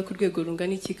ejo heza ku rwego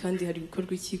rungana iki, kandi hari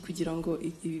bikorwa iki kugira ngo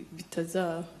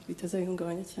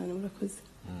bitazabihungabanya cyane? Murakoze.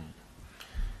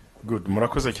 Good,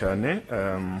 murakoze cyane.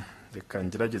 Reka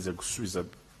ngerageze gusubiza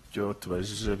byo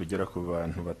tubajije bigera ku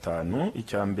bantu 5.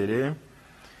 Icya mbere,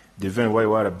 Devin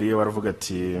YRB waravuga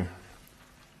ati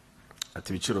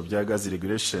ibiciro bya gas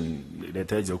regulation,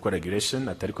 leta yagiye gukora regulation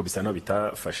atariko bisa naho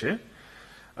bitafashe.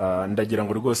 Ndagira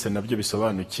ngo rwose nabyo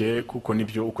bisobanuke kuko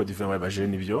nibyo uko Devin yabaje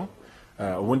nibyo.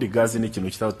 Ubundi gas ni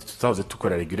ikintu tutahoze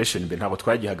tukora regulation, mbe ntabwo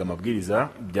twagihaga amabwiriza,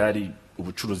 byari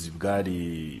ubucuruzi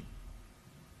bwari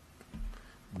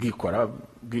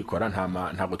bwikora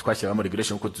ntabwo twashyiramo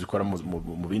regulation uko tuzikora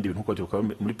mu bindi bintu uko tubikora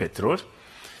muri petrol.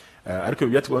 Ariko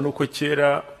byatubona nuko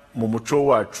kera mu muco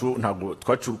wacu ntabwo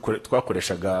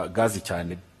twakoreshaga gazi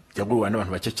cyane, byagurwa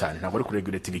n'abantu bake cyane, ntabwo ari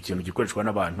kuregulating ikintu gikoreshwa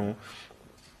n'abantu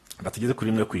batageze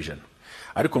kuri 1%.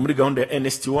 Ariko muri gahunda ya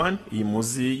NST1 iyi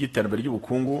muzi y'iterambere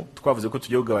ry'ubukungu twavuze ko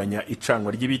tugiye kugabanya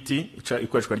icanwa ry'ibiti,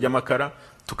 ikoreshwa ry'amakara,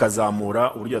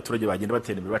 tukazamura uburyo abaturage bagenda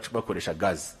batera imbere bakoresha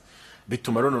gazi.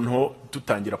 Bituma rero noneho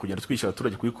tutangira kugenda twishyura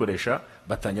abaturage kuyikoresha,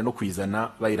 batangira no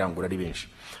kuyizana bayirangura ari benshi.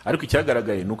 Ariko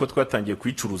icyagaragaye nuko twatangiye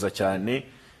kuyicuruza cyane,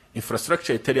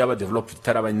 infrastructure itari yaba developed,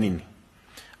 itaraba nini.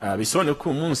 Bisobanuye ko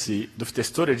umunsi dufite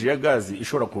storage ya gazi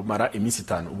ishobora kumara iminsi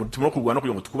 5. Ubu turimo kurwana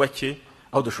kugira ngo twubake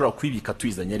aho dushobora kwibika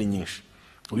tuyizanya ari nyinshi.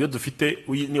 Uburyo dufite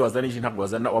ni wazanije ntabwo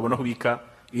wazana wabona kubika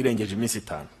irengeje iminsi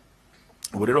 5.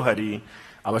 Ubu rero hari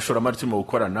abashoramari turimo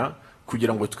gukorana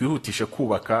kugira ngo twihutishe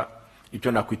kubaka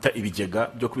ibyo nakwita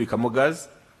ibigega byo kubikamo gazi.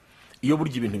 iyo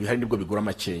burya ibintu bihari nibwo bigura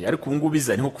makeya, ariko ubu ngubu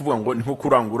biza ni nko kuvuga ngo ni nko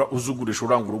kurangura uzugurisha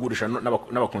ugurisha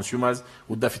n'aba consumers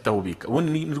udafite aho ubika.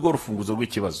 Ubundi ni rwo rufunguzo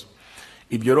rw'ikibazo.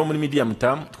 Ibyo rero muri medium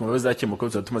term twumva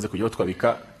bizakemuka, tumaze kujyaho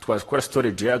twakora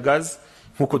storage ya gas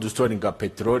nkuko dustoringa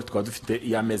petrol, twaba dufite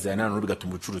y'amezi ya none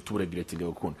bigatuma ubucuruzi tuburegulating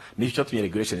gukunda. Nicyo cyatumye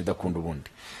regulation idakunda ubundi.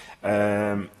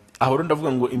 Aho rero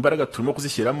ndavuga ngo imbaraga turimo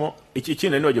kuzishyiramo, iki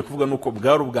kintu nari nagiye kuvuga nuko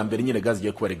bwari ubwa mbere nyine gas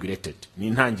igiye kuba regulated. Ni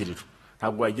intangiriro.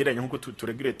 Ntabwo wagereranya nkuko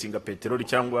turegulatinga petrol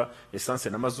cyangwa essence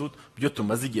na mazutu, byo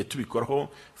tumaze igihe tubikoraho,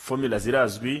 formula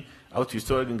zirazwi, aho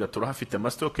tuyistoringa turahafite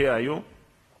amastock yayo.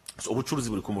 Ubucuruzi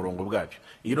buri ku murongo bwabyo.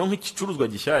 Iyo nk'ikicuruzwa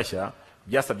gishyashya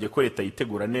byasabye ko leta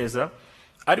yitegura neza,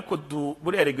 ariko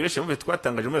buriya regulation mwe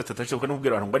twatangaje mu 3 ko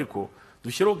n'ubwira abantu ngo ariko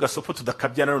dushyiraho gasopo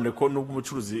tudakabyana none ko nubwo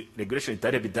umucuruzi regulation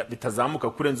itari bitazamuka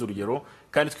kurenza urugero,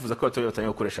 kandi twifuza ko abaturage batanye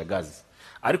gukoresha gazi.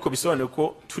 Ariko bisobanuye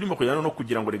ko turimo kujyana no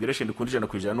kugira ngo regulation ikundije na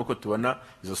kujana nuko tubona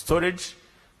izo storage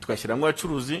tukashyiramo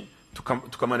abacuruzi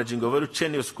tukamanaginga value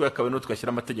chain yose uko yakabaye, no tukashyira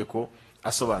amategeko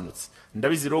asobanutse.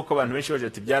 Ndabizi rero ko abantu benshi baje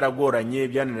ati byaragoranye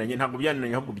byananiranye. Ntabwo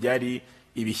byananiranye, ahubwo byari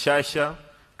ibishyashya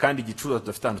kandi igicuruzwa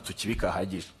tudafite ahantu tukibika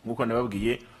hagije. Nkuko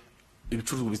nababwiye,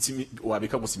 ibicuruzwa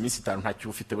wabika gusa iminsi 5 nta cyo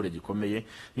ufite bure gikomeye.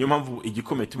 Niyo mpamvu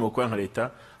igikomeye turimo gukora nka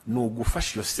leta ni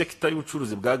ugufasha iyo sector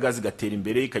y'ubucuruzi bwa gazi gatera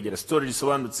imbere, ikagera storage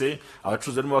isobanutse,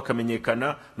 abacuruzi barimo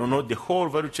bakamenyekana, noneho the whole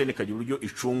value chain ikagira uburyo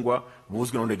icungwa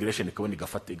buzwi na regulation ikabona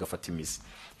igafata imizi.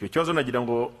 Icyo kibazo nagira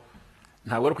ngo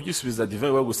ntabwo ari kugisubiza divin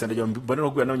wa gusa, ndagira mbone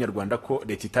no gwa n'abanyarwanda ko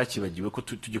leta itakibagiwe ko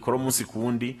tugikora umunsi ku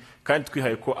wundi, kandi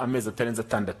twihaye ko amezi atarenza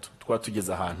 6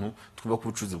 twatugeza ahantu twumva ko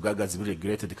ubucuruzi bwa gazi buri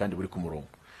regulated kandi buri ku murongo.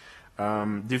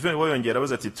 Divin wa yongera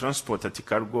abaza ati transport ati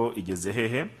cargo igeze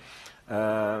hehe.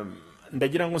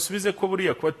 Ndagira ngo nsubize ko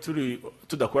buriya kuba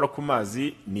tudakora ku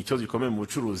mazi ni ikibazo gikomeye mu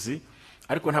bucuruzi,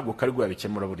 ariko ntabwo cargo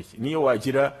yabikemura buriya. Niyo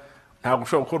wagira ntabwo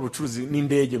ushobora gukora ubucuruzi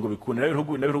n'indege ngo bikunde.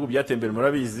 Nabihugu byatembera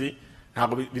murabizi,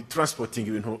 ntabwo bitransporting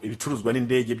ibicuruzwa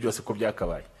n'indege byose ko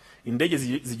byakabaye. Indege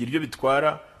zigira ibyo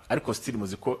bitwara, ariko still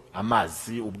muzi ko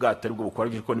amazi ubwato ari bwo bukora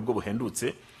ko nibwo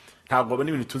buhendutse. Ntabwo abone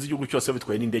ibintu tuzi igihugu cyose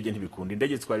bitwaye n'indege ntibikunda.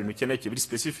 Indege zitwara ibintu cyane biri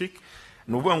specific.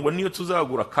 Nuvuga ngo niyo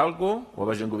tuzagura cargo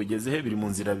wabaje ngo bigeze he, biri mu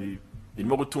nzira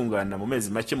birimo gutungana, mu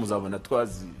mezi make muzabona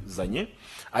twazizanye.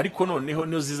 Ariko noneho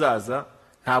niyo zizaza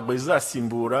ntabwo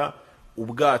zizasimbura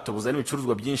ubwato buzana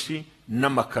ibicuruzwa byinshi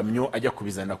n'amakamyo ajya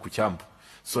kubizana ku cyambu.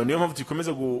 So niyo mpamvu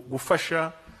tukomeza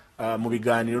gufasha mu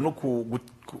biganiro no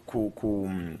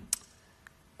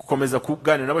gukomeza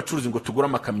kuganira n'abacuruzi ngo tugura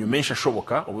amakamyo menshi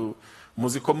ashoboka.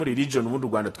 Muzi ko muri region ubundi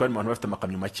Rwanda twari mu bantu bafite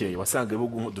amakamyo makeya, wasanga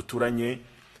ibihugu duturanye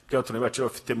by'abaturage bacu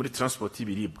bafite muri transport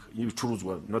y'ibiribwa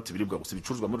y'ibicuruzwa, not ibiribwa gusa,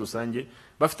 ibicuruzwa muri rusange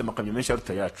bafite amakamyo menshi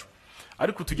aruta yacu.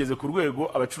 Ariko tugeze ku rwego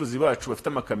abacuruzi bacu bafite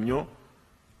amakamyo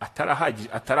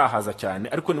atarahaza cyane,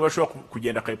 ariko niba ashobora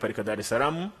kugenda akayiparika Dar es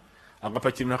Salaam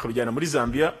agapakira ibintu akabijyana muri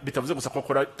Zambia, bitavuze gusa ko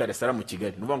akora Dar es Salaam mu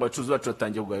Kigali. Nuvuga ngo abacuruzi bacu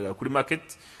batangiye kugaragara kuri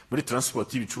market muri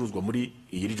transport y'ibicuruzwa muri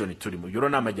iyi region turimo. Yoro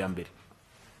n'amajyambere.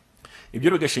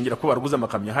 Ibyo bigashingira ko baruguza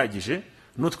amakamyo ahagije,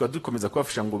 n'utwa dukomeza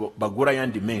kubafasha ngo bagura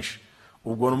yandi menshi.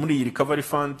 Ubwo muri iyi recovery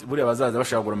fund buriya bazaza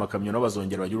bashagura amakamyo no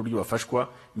bazongera bagira uburyo bafashwa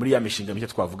muri ya mishinga mike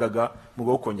twavugaga mu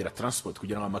bwo kongera transport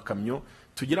kugira ngo amakamyo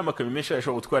tugira amakamyo menshi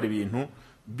ashobora gutwara ibintu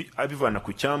abivana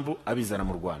ku cyambu abizana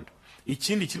mu Rwanda.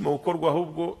 Ikindi kirimo gukorwa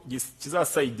ahubwo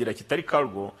kizasayidira kitari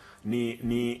cargo ni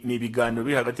ibiganiro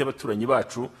biri hagati y'abaturanyi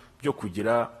bacu byo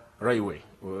kugira railway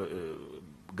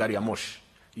gari ya moshi.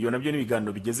 Iyo nabyo ni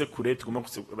ibiganiro bigeze kure, tugomba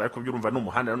ariko byurumva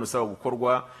n'umuhanda none usaba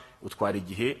gukorwa utwara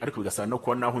igihe, ariko bigasana no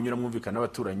kubona aho unyura mwumvikana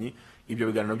n'abaturanyi. Ibyo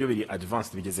biganiro byo biri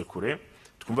advanced bigeze kure,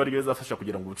 twumva ari byo bizafasha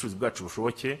kugira ngo ubucuruzi bwacu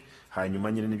bushoboke.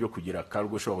 Hanyuma nyine nibyo kugira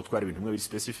cargo ushobora gutwara ibintu bimwe biri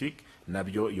specific,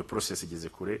 nabyo iyo process igeze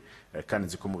kure, kandi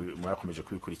nzi ko mwakomeje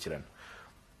kubikurikirana.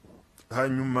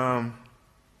 Hanyuma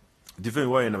Divin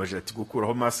waye nabaje ati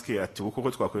gukuraho maske, ati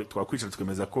uko twakwicara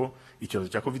tukemeza ko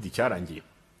icyorezo cya covid cyarangiye.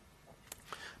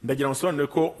 Ndagira ngo nsobanure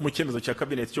ko mu cyemezo cya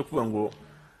cabinet cyo kuvuga ngo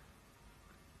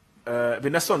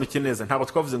binasobanuke neza, ntabwo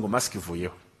twavuze ngo maske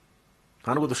ivuyeho,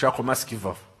 nta nubwo dushaka ko maske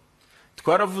ivaho.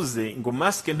 Twaravuze ngo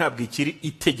maske ntabwo ikiri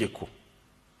itegeko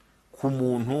ku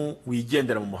muntu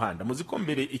wigendera mu muhanda. Muzi ko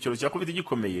mbere icyorezo cya covid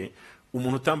gikomeye,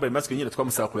 umuntu utambaye maske nyine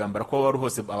twamusaba kuyambara, ko wari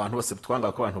hose abantu bose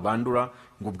twanga ko abantu bandura,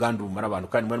 ngo bwandu bumara abantu,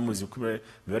 kandi mwari muzi ko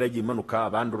imibare yagiye imanuka,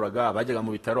 abanduraga, abajyaga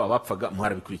mu bitaro, abapfaga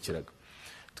mwarabikurikiraga.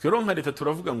 Twero nka leta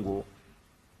turavuga ngo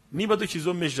niba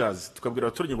dukizo measures tukabwira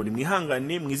abaturage ngo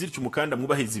nimwihangane mwizirike umukanda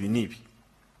mwubahiriza ibi nibi,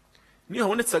 niyo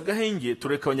habonetse agahenge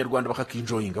tureka abanyarwanda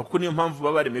bakakinjoyinga, kuko niyo mpamvu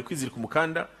baba baremeye kwizirika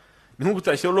umukanda. Ni nko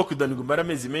gutashyira lockdown ngo mara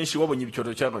amezi menshi wabonye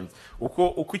ibicyorezo cyagabanye,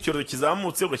 uko icyorezo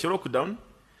kizamutse ugashyira lockdown,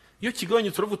 iyo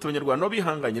kigabanye turavuga abanyarwanda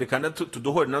bihanganye, reka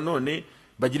tuduhore nanone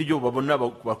bagira ibyo babona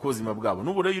bakuzima bwabo.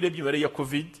 N'ubu rero urebye imibare ya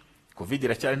covid covid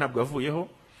iracyari ntabwo yavuyeho,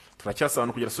 turacyasaba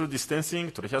abantu kugira social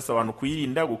distancing, turacyasaba abantu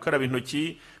kuyirinda, gukaraba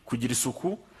intoki, kugira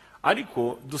isuku,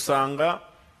 ariko dusanga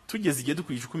tugeze igihe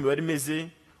dukurikije uko imibare imeze,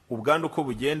 ubwandu uko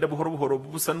bugenda buhoro buhoro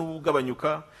busa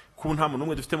n'ubugabanyuka, ko nta muntu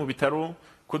umwe dufite mu bitaro,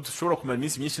 ko dushobora kumara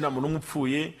iminsi myinshi nta muntu umwe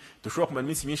upfuye, dushobora kumara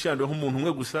iminsi myinshi yanduye nk'umuntu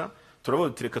umwe gusa, turabaho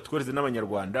tureka tworeze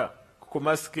n'abanyarwanda, kuko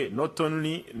maske not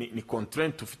only ni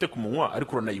constraint ufite ku munwa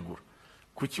ariko uranayigura.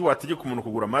 Kuki wategeka umuntu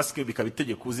kugura maske bikaba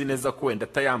itegeko uzi neza ko wenda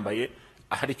atayambaye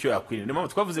ahari icyo yakwirinda? Niyo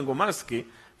mpamvu twavuze ngo maske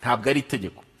ntabwo ari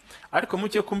itegeko, ariko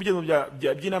muke kumva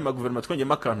by'inama ya guverinoma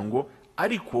twongeyemo akantu ngo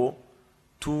ariko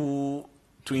to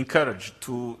encourage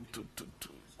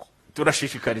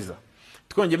turashishikariza,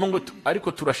 twongeyemo ngo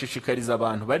ariko turashishikariza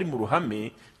abantu bari mu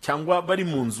ruhame cyangwa bari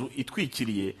mu nzu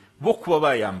itwikiriye bo kuba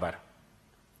bayambara.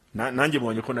 Nanjye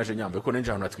mubonye ko naje nyambaye, ko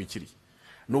nenje ahantu hatwikiriye.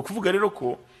 Ni ukuvuga rero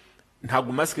ko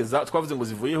ntabwo maske twavuze ngo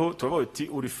zivuyeho, turavuga ati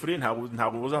uri free,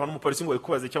 ntabwo uzaho n'umupolisi ngo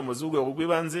yikubaze cyangwa mu rwego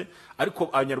rw'ibanze, ariko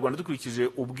abanyarwanda dukurikije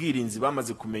ubwirinzi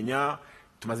bamaze kumenya,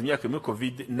 tumaze imyaka muri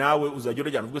covid, nawe uzajya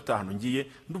urajyana ubwo utahantu ngiye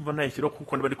ndumva nayishyiraho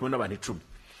kuko bari kumwe n'abantu 10,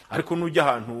 ariko nujya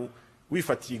ahantu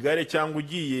wifatiye igare cyangwa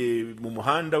ugiye mu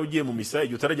muhanda ugiye mu misa,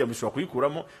 igihe utarajya mu ishobora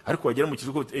kuyikuramo, ariko wagera mu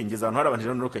kigo ngeze ahantu hari abantu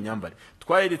rero kanyambare.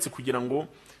 Twayeretse kugira ngo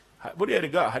buriya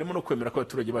rega harimo no kwemera ko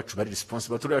abaturage bacu bari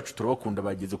responsible, abaturage bacu turabakunda,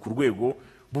 bageze ku rwego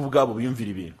bo ubwabo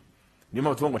biyumvira ibintu. Niyo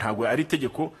mpamvu tuvuga ngo ntabwo ari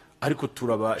itegeko, ariko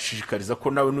turabashishikariza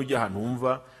ko nawe nujya ahantu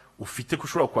wumva ufite ko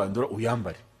ushobora kwandura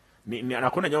uyambare.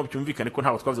 Nako najya byumvikane ko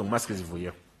ntabwo twavuze ngo maske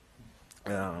zivuyeho.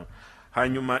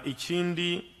 Hanyuma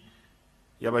ikindi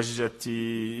yabajije ati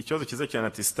ikibazo kiza cyane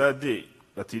ati stade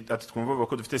ati twumva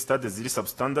ko dufite stade ziri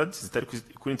substandard zitari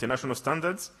kuri international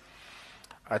standards,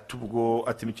 atubwo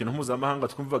ati imikino mpuzamahanga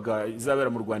twumvaga izabera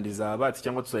mu Rwanda izaba ati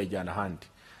cyangwa tuzayijyana ahandi.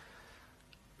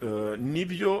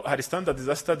 Nibyo hari standard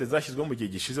za stade zashyizweho mu gihe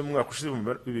gishize mu mwaka ushize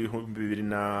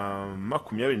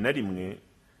 2021,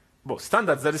 bo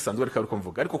standard zari sanzwe ariko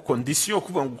mvuga, ariko condition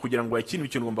kuvuga ngo kugira ngo yakine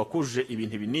imikino ugomba kuje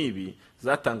ibintu binibi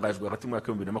zatangajwe hagati mu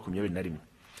mwaka 2021.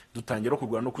 Dutangira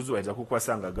kurwana no kuzubahiriza kuko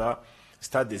wasangaga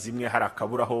stade zimwe hari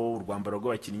akaburaho urwambaro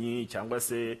rw'abakinnyi cyangwa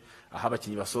se aho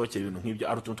abakinnyi basohokera, ibintu nk'ibyo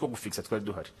ari utuntu two gufixa twari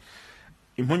duhari.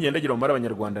 Impungenge ndagira mu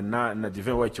abanyarwanda na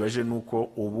Divin wakibaje nuko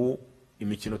ubu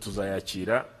imikino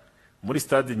tuzayakira muri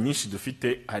stade nyinshi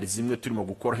dufite, hari zimwe turimo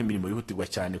gukoraho imirimo yihutirwa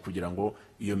cyane kugira ngo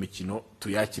iyo mikino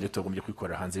tuyakire, tugombye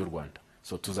kwikorera hanze y'u Rwanda.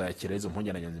 So tuzayakira izo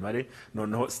mpungenge na nyanzimare,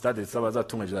 noneho stade zaba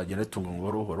zatunganyije zagenda tunganywa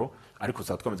buhoro buhoro, ariko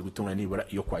tuzaba twamaze gutunganya nibura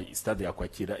iyo kwa stade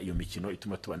yakwakira iyo mikino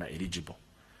ituma tubana eligible.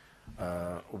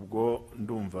 Ubwo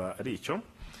ndumva ari icyo.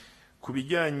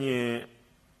 Kubijyanye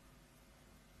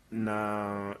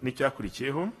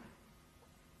n'icyakurikiyeho,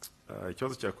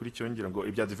 ikibazo cyakurikiyeho ngira ngo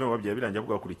ibya Divin wabyaye birangiye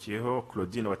bwakurikiyeho.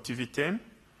 Claudine wa TV10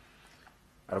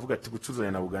 aravuga ati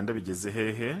gucuzanya na Uganda bigeze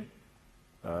hehe?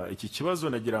 Iki kibazo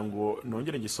nagira ngo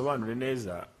nongere ngisobanure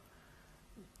neza.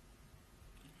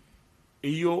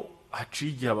 Iyo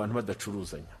haciye igihe abantu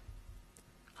badacuruzanya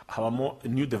habamo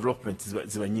new development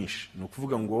ziba nyinshi, ni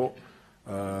ukuvuga ngo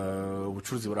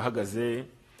ubucuruzi burahagaze.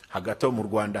 Hagati mu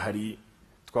Rwanda hari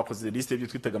twakoze liste y'ibyo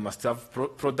twitaga master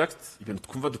products, ibintu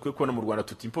twumva dukwiye kubona mu Rwanda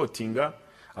tutimportinga,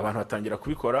 abantu batangira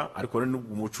kubikora, ariko rero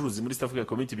umucuruzi muri East African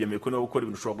Community byemeye ko niba gukora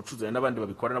ibintu ushobora gucuzanya n'abandi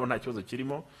babikora nabo nta kibazo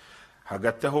kirimo.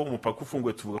 Hagati aho umupaka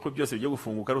ufunguye tuvuga ko byose bigiye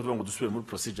gufunguka, ari tuvuga ngo dusubire muri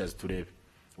procedures turebe.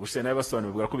 Ubuse nayo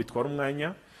basobanura ko bitwara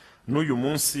umwanya. N'uyu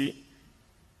munsi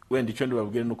wenda icyo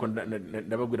ndibabwira nuko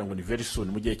ndababwira ngo ni very soon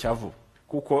mu gihe cyavuba,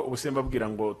 kuko ubuse mbabwira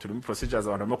ngo turi muri procedures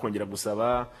abantu barimo kongera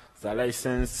gusaba za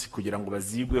license kugira ngo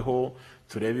bazigweho,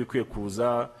 turebe ikwiye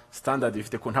kuza standard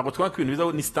bifite ko ntabwo twaka ibintu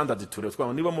bizaho ni standard turebe.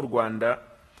 Twanga niba mu Rwanda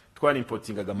twari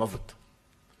importingaga amavuta,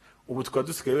 ubu tukaba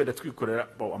dusigaye wenda twikorera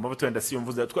amavuta wenda si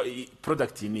yumvuze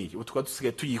product ni ubu tukaba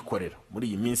dusigaye tuyikorera muri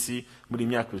iyi minsi, muri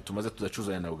imyaka tumaze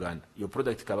tuzacuzanya na Uganda. Iyo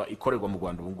product ikaba ikorerwa mu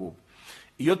Rwanda ubu ngubu.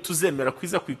 Iyo tuzemera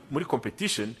kwiza muri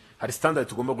competition, hari standard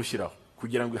tugomba gushyiraho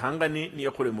kugira ngo ihangane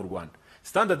niyakorewe mu Rwanda.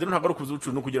 Standard rero ntabwo ari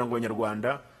kuzucuruza no kugira ngo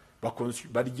abanyarwanda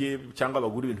barye cyangwa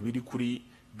bagura ibintu biri kuri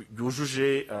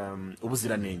byujuje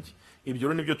ubuziranenge. Ibyo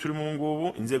rero nibyo turi mu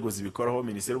ngubu, inzego zibikoraho,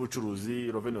 Minisiteri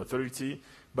y'Ubucuruzi, Revenue Authority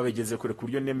babigeze kure ku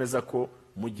buryo nemeza ko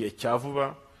mu gihe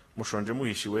cyavuba mushonje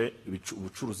muhishiwe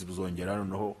ubucuruzi buzongera,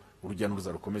 noneho urujya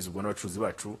n'uruza rukomeza. Ubwo n'abacuruzi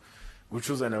bacu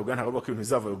gucuruza na Uganda ntabwo ibintu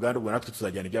bizava Uganda, ubwo natwe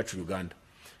tuzajyana ibyacu Uganda.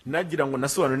 Nagira ngo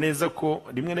nasobanure neza ko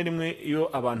rimwe na rimwe iyo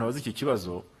abantu bazi iki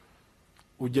kibazo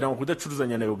ugira ngo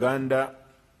kudacuruzanya na Uganda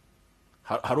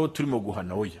haro turimo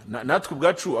guhana oya. Natwe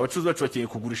ubwacu abacuruzi bacu bakeneye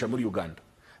kugurisha muri Uganda,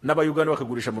 n'abayuganda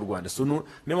bakagurisha mu Rwanda. So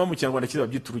niba mu Kinyarwanda kiza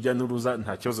byita urujya n'uruza,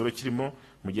 nta kibazo rero kirimo.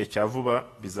 Mu gihe cyavuba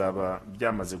bizaba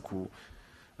byamaze ku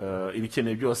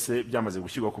ibikeneye byose byamaze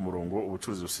gushyirwa ku murongo,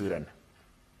 ubucuruzi busubirane.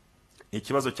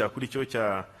 Ikibazo cyakuri cyo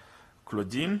cya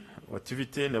Claudine wa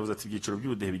TVT navuze ati ibyiciro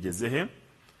by'ubudehe bigeze he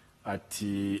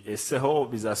ati ese ho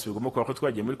bizasubirwamo kubera ko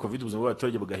twagiye muri covid ubuzima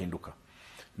bw'abaturage bugahinduka.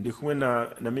 Ndi kumwe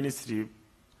na minisitiri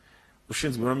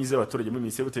ushinzwe imibereho myiza y'abaturage muri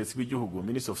minisiteri y'ubutegetsi bw'igihugu,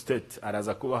 Minister of State,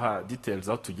 araza kubaha details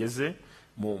aho tugeze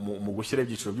mu gushyira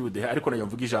ibyiciro by'ubudehe, ariko nayo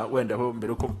mvuga wenda aho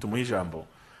mbere uko tumuha ijambo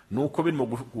nuko birimo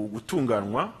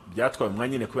gutunganywa byatwaye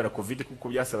umwanya nyine kubera covid, kuko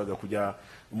byasabaga kujya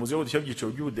umuzi wo gushyira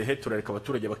ibyiciro by'ubudehe turareka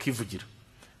abaturage bakivugira,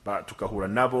 tukahura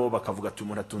nabo bakavuga ati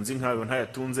umuntu atunze inka yo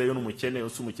ntayatunze yo n'umukene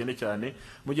usi umukene cyane.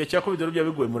 Mu gihe cya covid rero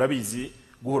byabigoye, murabizi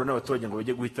guhura n'abaturage ngo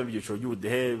bajye guhitamo ibyiciro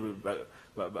by'ubudehe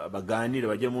baganire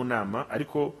bajye mu nama,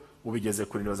 ariko ubigeze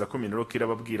kuri nibaza ko Minaloc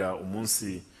irababwira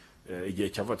umunsi igihe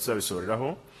cyava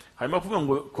tuzabisoreraho. Hanyuma kuvuga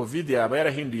ngo covid yaba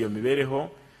yarahinduye iyo mibereho,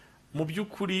 mu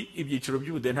by'ukuri ibyiciro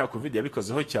by'ubudehe nta covid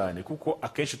yabikozeho cyane, kuko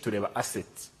akenshi tureba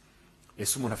asset.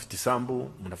 Ese umuntu afite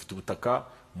isambu, umuntu afite ubutaka,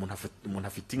 umuntu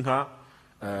afite inka,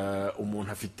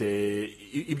 umuntu afite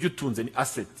ibyo utunze ni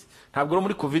asset. Ntabwo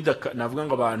muri covid navuga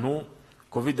ngo abantu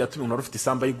covid yatumye umuntu ufite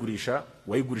isambu ayigurisha,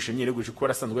 wayigurisha nyine gurisha kuko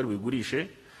arasanzwe ari wigurishe.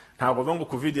 Ntabwo bavuga ngo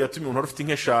covid yatumye umuntu ufite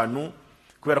nk'eshanu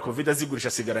kubera covid azigurisha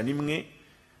asigara nimwe.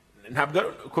 Ntabwo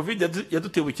covid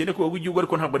yaduteye ubukene kuko igihugu,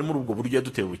 ariko ntabwo ari muri ubwo buryo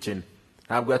yaduteye ubukene.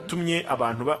 Ntabwo yatumye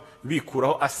abantu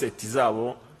bikuraho asset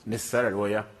zabo necessarily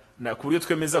oya, ku buryo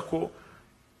twemeza ko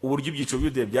uburyo ibyiciro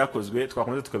by'ubudehe byakozwe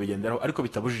twakomeza tukabigenderaho, ariko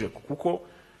bitabujije kuko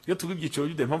iyo tuvuga ibyiciro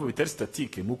by'ubudehe impamvu bitari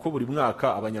statique nuko buri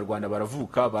mwaka abanyarwanda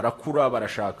baravuka, barakura,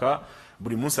 barashaka.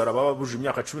 Buri munsi haraba babuje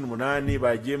imyaka 18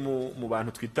 bagiye mu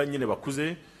bantu twita nyine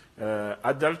bakuze,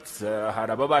 adults,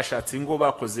 haraba bashatse ingo,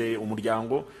 bakoze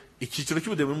umuryango. Icyiciro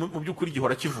cy'ubudehe mu by'ukuri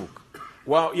gihora kivuka.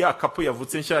 Ya kapo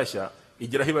yavutse nshyashya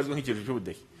igira hibazwa nk'icyiciro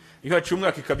cy'ubudehe. Iyo haciye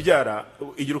umwaka ikabyara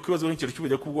igira ukibazwa nk'icyiciro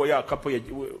cy'ubudehe kubwo ya kapo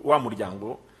wa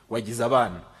muryango wagize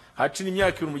abana. Haci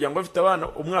n'imyaka umuryango afite abana,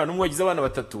 umwana umwe wagize abana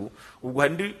batatu, ubwo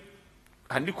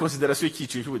handi consideration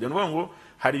y'icyiciro cy'ubudehe. Nuvuga ngo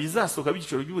hari bizasohoka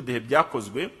by'iciciro by'ubudehe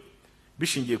byakozwe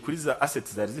bishingiye kuri za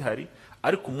assets zari zihari,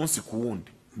 ariko umunsi ku wundi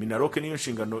Minaloc niyo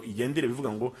nshingano igendere bivuga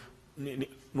ngo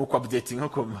nuko updating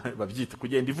nko babyita,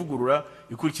 kugenda ivugurura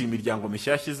ikurikira imiryango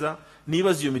mishyashyiza.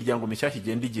 Niba iyo miryango mishyashya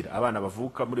igenda igira abana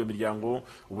bavuka muri iyo miryango,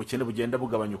 ubukene bugenda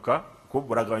bugabanyuka, ko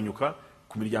buragabanyuka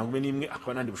ku miryango imwe n'imwe,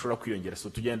 akaba nandi bushobora kwiyongera. So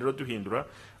tugenda rero duhindura,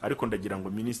 ariko ndagira ngo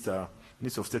Minister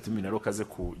of State Minaloc aze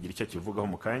kugira icyo kivugaho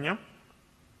mu kanya.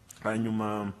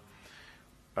 Hanyuma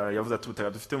yavuze ati ubutaka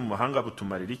dufite mu mahanga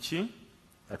butumarira iki,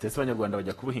 atetse abanyarwanda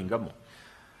bajya kubuhingamo.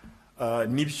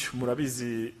 Nibyo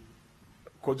murabizi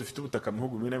ko dufite ubutaka mu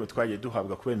bihugu bimwe na bimwe twagiye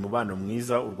duhabwa kubera umubano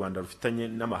mwiza u Rwanda rufitanye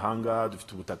n'amahanga.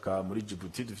 Dufite ubutaka muri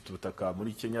Djibouti, dufite ubutaka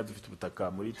muri Kenya, dufite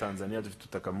ubutaka muri Tanzania, dufite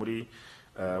ubutaka muri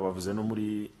wavuze no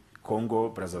muri Congo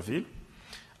Brazzaville.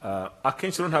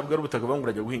 Akenshi rero ntabwo ari ubutaka bwo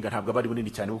urajya guhinga, ntabwo bari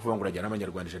bunini cyane kuko ngo urajya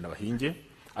n'abanyarwanda ijana bahinge,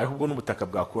 ariko ubwo n'ubutaka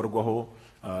bwakorwaho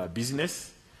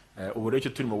business. Ubu rero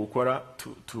icyo turimo gukora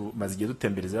tumaze igihe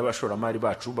dutembereza abashoramari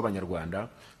bacu b'abanyarwanda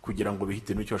kugira ngo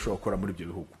bihite n'icyo bashobora gukora muri ibyo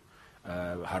bihugu.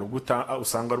 Hari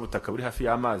usanga ari ubutaka buri hafi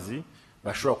y'amazi,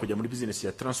 bashobora kujya muri business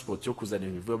ya transport yo kuzana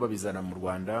ibivuye babizana mu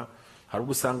Rwanda. Hari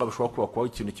ubwo usanga bashobora kubakwaho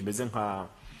ikintu kimeze nka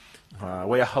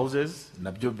warehouses,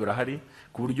 nabyo birahari,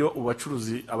 ku buryo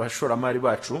ubacuruzi abashoramari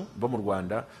bacu bo mu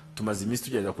Rwanda tumaze iminsi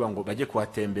tugerageza kugira ngo bajye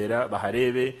kuhatembera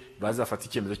baharebe, bazafata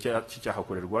icyemezo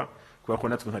cyahakorerwa, kubera ko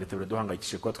natwe nka leta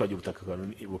biraduhangayikishije kuba twagiye ubutaka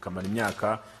bukamara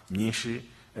imyaka myinshi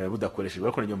budakoreshejwe,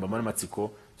 ariko nyuma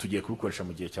n'amatsiko tugiye kubikoresha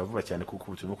mu gihe cya vuba cyane kuko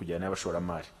ubu turimo kujyana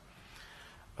n'abashoramari.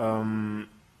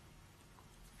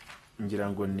 Ngira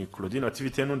ngo ni Claudine wa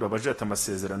TVT n'undi wabaje ati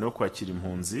amasezerano yo kwakira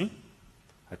impunzi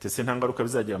atese nta ngaruka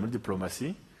bizagira muri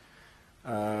diplomasi.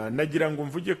 Nagira ngo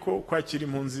mvuge ko kwakira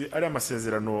impunzi ari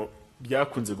amasezerano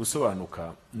byakunze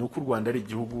gusobanuka, ni uko u Rwanda ari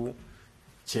igihugu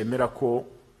cyemera ko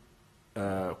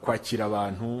kwakira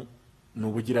abantu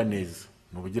nubugira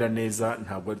neza,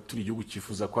 ntabwo turi igihugu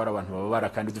cyifuza ko hari abantu babara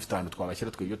kandi dufite ahantu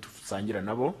twabashyira twebwe tusangira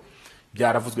nabo.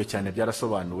 Byaravuzwe cyane,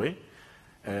 byarasobanuwe.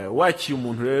 Wakiye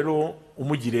umuntu rero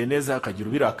umugiriye neza akagira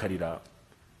ubirakarira,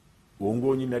 uwo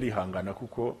ngo nyine arihangana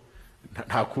kuko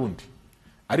nta kundi,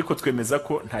 ariko twemeza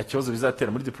ko nta kibazo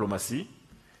bizatera muri diplomasi.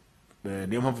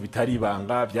 Niyo mpamvu bitari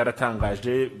ibanga,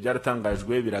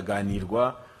 byaratangajwe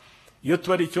biraganirwa. Iyo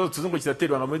tuba ari ikibazo tuzi ngo kizatera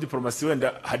ibanga muri diplomasi,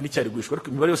 wenda hari n'icyari guhishwa, ariko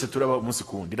imibare yose turaba umunsi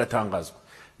ku wundi iratangazwa,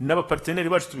 n'abaparteneri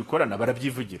bacu tubikorana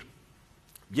barabyivugira,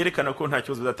 byerekana ko nta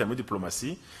kibazo bizatera muri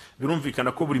diplomasi.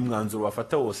 Birumvikana ko buri mwanzuro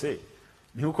wafata wose,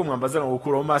 ni uko mwambaza ngo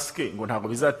gukuraho maske ngo ntabwo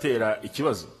bizatera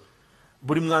ikibazo.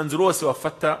 Buri mwanzuro wose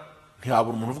wafata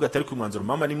ntihabura umuntu uvuga atari ku mwanzuro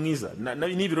mama ni mwiza,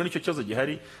 n'ibiro nicyo kibazo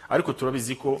gihari, ariko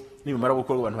turabizi ko nibimara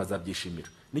gukorwa abantu bazabyishimira.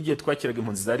 N'igihe twakiraga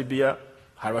impunzi za Libya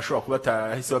hari abashobora kuba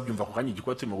batahise babyumva ku kanya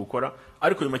igikora turimo gukora,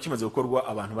 ariko nyuma kimaze gukorwa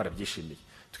abantu barabyishimiye.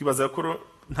 twibaza ko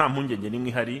nta mpungenge n'imwe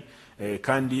ihari,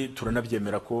 kandi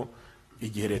turanabyemera ko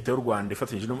igihe leta y'u Rwanda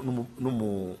ifatanyije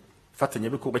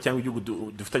n'umufatanyabikorwa cyangwa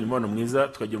igihugu dufitanye umubano mwiza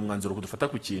tukagira umwanzuro kudufata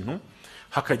ku kintu,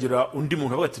 hakagira undi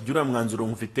muntu avuga ati gira umwanzuro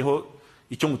ngufiteho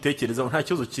icyo ngutekerezaho, nta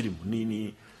kibazo kirimo,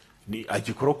 ni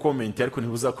agikora comment, ariko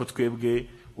ntibuza ko twebwe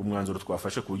umwanzuro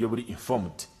twafashe ku buryo buri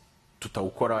informed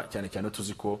tutawukora, cyane cyane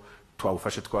tuzi ko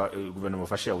twawufashe guverinoma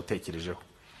yafashe yawutekerejeho.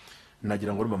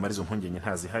 Nagira ngo rumamare izo mpungenge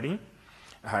ntazihari.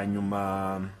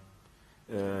 Hanyuma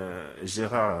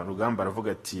Gerard Rugamba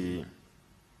aravuga ati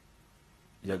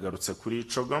yagarutse kuri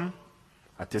CHOGM,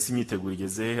 atese imyiteguro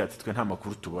igeze, ati twe nta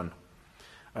makuru tubona.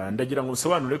 Ndagira ngo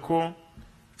nsobanure ko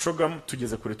CHOGM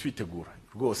tugeze kure twitegura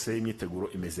rwose, imyiteguro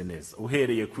imeze neza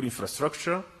uhereye kuri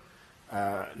infrastructure.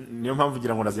 Niyo mpamvu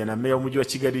ngira ngo nazana meya w'umujyi wa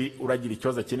Kigali uragira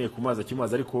ikibazo akeneye ku mazi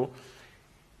akimazi, ariko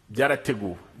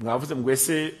byarateguwe. Mwavuze ngo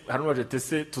ese hano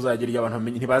bajetese tuzagereye abantu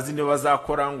bamenye, ntibazi niba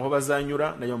bazakora ngo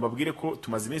bazanyura. Nayo mbabwire ko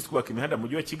tumaze iminsi twubaka imihanda mu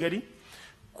mujyi wa Kigali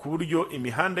ku buryo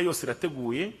imihanda yose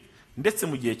irateguye, ndetse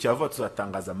mu gihe cya vuba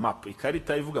tuzatangaza map,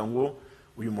 ikarita ivuga ngo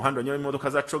uyu muhanda wanyura imodoka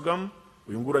za CHOGM,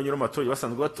 uyu ngura anyura abaturage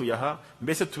basanzwe batuye aha,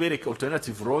 mbese tubereke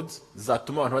alternative roads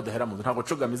zatuma abantu badahera mu nzu. Ntabwo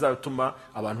CHOGM izatuma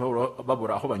abantu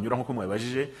babura aho banyura nk'uko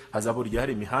mwabajije, hazabura igihe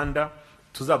hari imihanda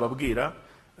tuzababwira.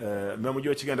 Mu mujyi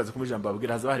wa Kigali ndaza kumujya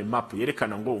mbabwira, hazaba hari map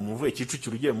yerekana ngo umuvuye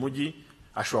Kicukiro ugiye mu mujyi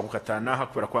ashobora gukatana aha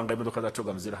kubera kwanga imodoka za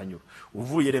CHOGM zirahanyura,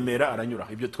 uvuye Remera aranyura.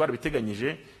 Ibyo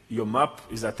twarabiteganyije, iyo map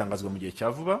izatangazwa mu gihe cya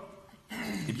vuba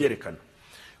ibyerekana.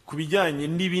 Ku bijyanye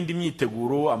n'ibindi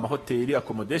myiteguro, amahoteli,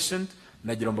 accommodation,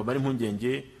 nagira ngo mbamare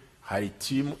impungenge, hari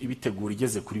team ibitegura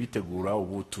igeze kuri bitegura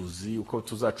ubu tuzi uko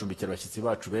tuzacumbikira abashyitsi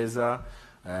bacu beza,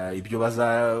 ibyo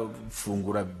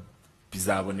bazafungura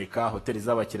bizaboneka, hoteli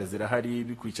z'abakira zirahari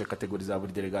bikwica kategori za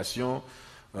buri delegation,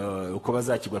 uko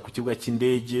bazakigwa ku kibuga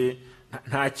cy'indege,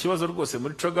 nta kibazo rwose.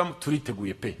 Muri CHOGM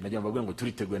turiteguye pe, nagira mbabwira ngo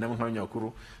turiteguye namwe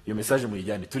nk'abanyamakuru, iyo message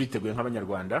muyijyane, turiteguye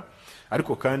nk'abanyarwanda.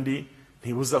 Ariko kandi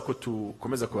ntibuza ko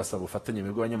tukomeza kubasaba ubufatanye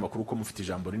mu bw'abanyamakuru, ko mufite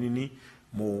ijambo rinini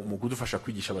mu kudufasha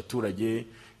kwigisha abaturage,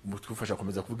 mu kudufasha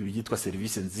komeza kuvuga ibyitwa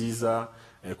service nziza,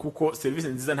 kuko service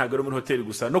nziza ntabwo ari muri hoteli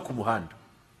gusa, no ku muhanda.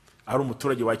 Ari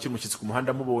umuturage wakira umushyitsi ku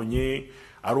muhanda mubonye,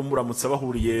 ari umuramutse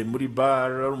bahuriye muri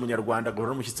bar, ari umunyarwanda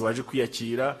agahura n'umushyitsi waje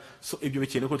kwiyakira. So ibyo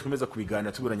bikeneye ko twemeza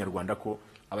kubiganira tubwira abanyarwanda ko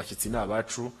abashyitsi ni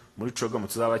abacu, muri CHOGM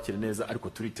tuzabakira neza, ariko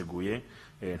turiteguye,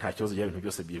 nta kibazo y'ibintu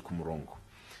byose biri ku murongo.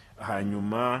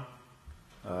 Hanyuma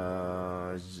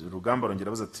Rugamba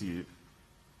arongera avuze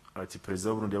ati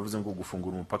perezida w'u Burundi yavuze ngo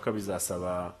gufungura umupaka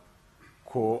bizasaba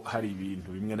ko hari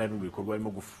ibintu bimwe na bimwe bikorwa barimo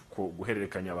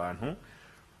guhererekanya abantu.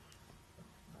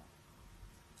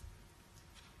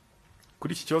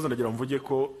 Kuri iki kibazo ndagira mvuge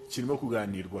ko kirimo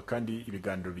kuganirwa kandi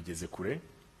ibiganiro bigeze kure.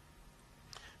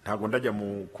 Ntabwo ndajya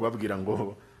mu kubabwira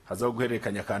ngo hazaho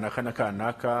guhererekanya kanaka,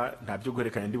 nta byo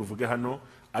guhererekanya ndi buvuge hano,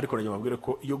 ariko ndagira mbabwire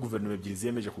ko iyo guverinoma ebyiri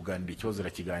ziyemeje kuganira ikibazo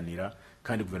irakiganira,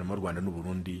 kandi guverinoma y'u Rwanda n'u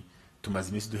Burundi tumaze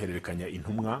iminsi duhererekanya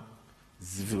intumwa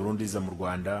ziva Burundi ziza mu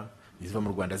Rwanda, ziva mu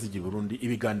Rwanda zijya i Burundi.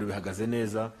 Ibiganiro bihagaze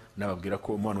neza, nababwira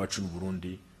ko umubano wacu n'u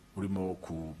Burundi urimo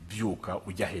kubyuka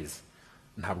ujya heza.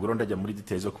 Ntabwo rero ndajya muri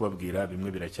details zo kubabwira,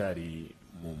 bimwe biracyari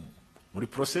muri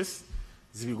process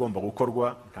zibigomba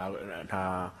gukorwa,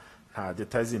 nta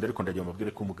details zindi, ariko ndagira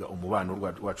mbabwire ko umubano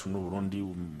wacu n'u Burundi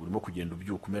urimo kugenda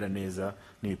ubyuka umera neza,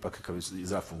 n'imipaka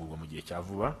izafungurwa mu gihe cya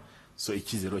vuba. So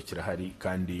ikizero kirahari,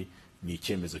 kandi ni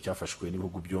icyemezo cyafashwe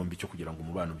n'ibihugu byombi cyo kugira ngo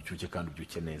umubano ubyuke kandi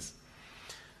ubyuke neza.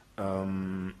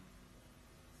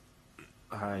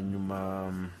 Hanyuma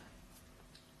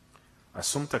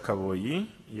Assumpta Kaboyi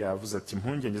yavuze ati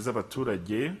impungenge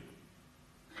z'abaturage,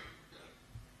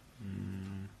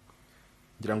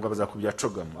 ngira ngo bazakubya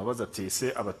CHOGM, abaza ati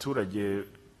ese abaturage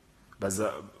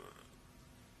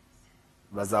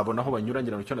bazabona aho banyura.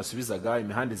 Ngira ngo icyo nasubizaga,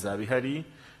 imihanda izaba ihari.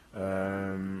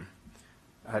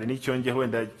 Hari n'icyongeho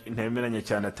wenda ntemeranye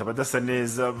cyane, atabadasa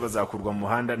neza bazakurwa mu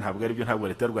muhanda, ntabwo ari byo, ntabwo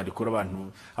leta y'u Rwanda ikora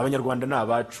abantu. Abanyarwanda ni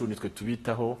abacu, nitwe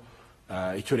tubitaho.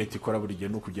 Icyo leta ikora buri gihe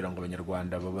ni ukugira ngo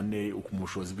abanyarwanda babone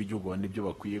ubushobozi bw'igihugu, babone ibyo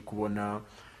bakwiye kubona.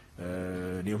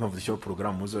 Niyo mpamvu dushyiraho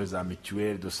porogaramu za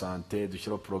mituelle de santé,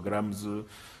 dushyiraho porogaramu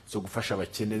zo gufasha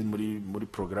abakene muri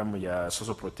porogaramu ya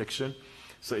social protection.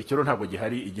 So icyo rero ntabwo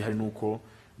gihari, igihari ni uko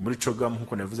muri CHOGM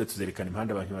nk'uko navuze tuzerekana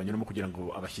imihanda abantu banyuramo kugira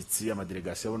ngo abashyitsi,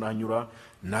 amadelegasiyo babone aho anyura,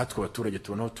 natwe abaturage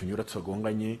tubone aho tunyura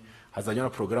tutagonganye. Hazajya na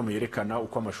porogaramu yerekana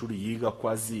uko amashuri yiga, uko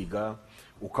aziga,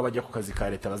 uko abajya ku kazi ka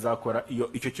leta bazakora.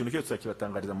 Icyo kintu cyose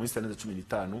tuzakibatangariza muri saneza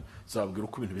 15, tuzababwira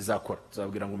uko ibintu bizakora.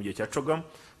 Tuzababwira ngo mu gihe cya CHOGM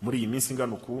muri iyi minsi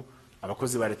ingana uku,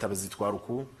 abakozi ba leta bazitwara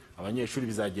uku, abanyeshuri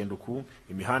bizagenda uku,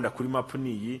 imihanda kuri map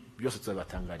niyi, byose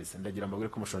tuzabatangariza. Ndagira mbabwire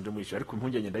ko mushonje muri icyo, ariko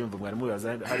impungenge ndayumva mwari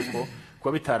mubaza, ariko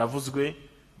kuba bitaravuzwe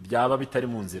byaba bitari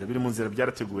mu nzira, biri mu nzira,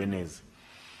 byarateguwe neza.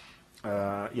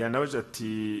 Yanabaje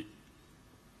ati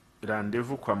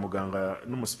randevu kwa muganga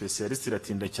n'umuspecialist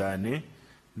iratinda cyane,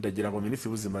 ndagira ngo minisitiri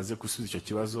w'ubuzima aze gusubiza icyo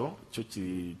kibazo cyo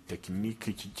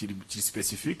tekinike kiri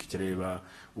specific kireba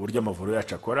uburyo amavuriro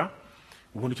yacu akora.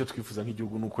 Ubundi icyo twifuza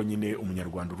nk'igihugu nuko nyine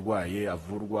umunyarwanda urwaye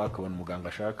avurwa akabona umuganga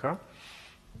ashaka,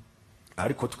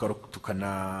 ariko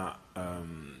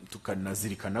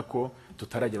tukanazirikana ko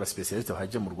tutarajya aba specialist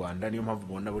bahajye mu Rwanda. Niyo mpamvu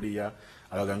mubona buriya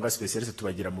abaganga specialist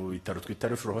tubagira mu bitaro twita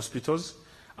referral hospitals,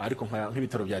 ariko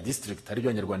nk'ibitaro bya district hari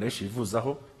by'abanyarwanda benshi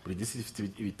bivuzaho. Buri district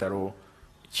ifite ibitaro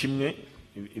kimwe,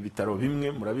 ibitaro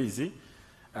bimwe murabizi.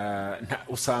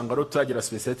 Usanga rero turagira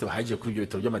specialist bahagiye kuri ibyo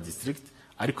bitaro by'ama district,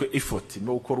 ariko effort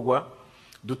no gukorwa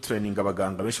du training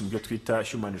abaganga benshi mu byo twita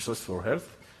human resource for health,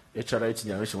 HRI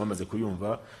kinyana benshi bamaze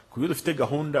kuyumva. Kuburyo dufite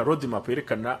gahunda road map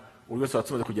yerekana uburyo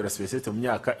tumaze kugera specialist mu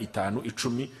myaka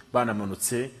 5-10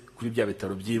 banamanutse kuri bya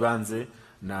bitaro by'ibanze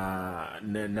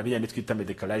na bya twita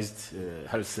medicalized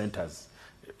health centers.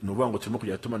 Nuvuga ngo turimo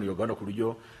kujya tumana iyo gahunda ku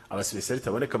buryo aba specialist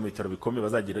aboneka mu bitaro bikomeye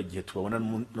bazagira igihe tubabona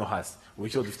no hasi.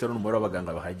 Ubwo dufite n'umubare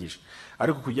w'abaganga bahagije,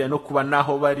 ariko kujya no kuba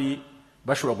naho bari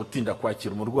bashobora gutinda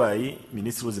kwakira umurwayi,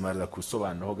 minisitiri w'ubuzima araza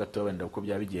kusobanuraho gato wenda uko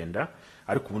byabigenda.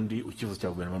 Ariko ubundi ukivuzo cya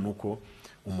guverinoma nuko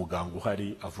umuganga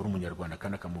uhari avura umunyarwanda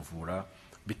kandi akamuvura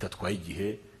bitatwaye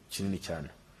igihe kinini cyane.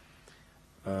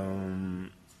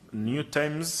 New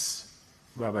Times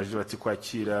babaje bati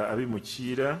kwakira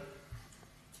abimukira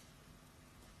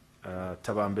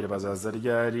tabambere bazaza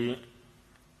ryari?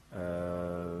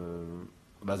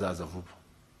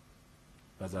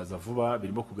 Bazaza vuba,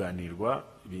 birimo kuganirwa,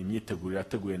 imyiteguro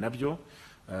irateguye nabyo.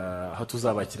 Aho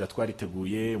tuzabakira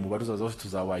twariteguye, umubare uzaza wose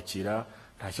tuzawakira,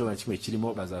 nta kibazo na kimwe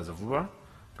kirimo, bazaza vuba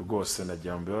rwose.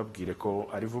 Nagira ngo babwire ko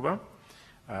ari vuba.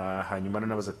 Hanyuma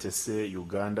nanabaza tese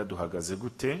Uganda duhagaze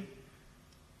gute?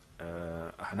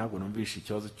 Aha ntabwo numvishe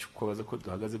ikibazo cy'uko baza ko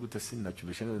duhagaze gute,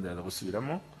 sinacyumvishe neza, ndaza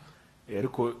gusubiramo.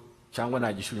 Ariko cyangwa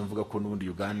nagishubije mvuga ko n'ubundi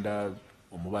Uganda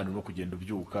umubano no kugenda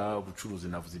ubyuka, ubucuruzi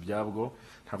navuze ibyabwo.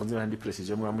 Ntabwo nzi n'andi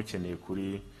precision muba mukeneye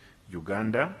kuri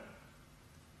Uganda.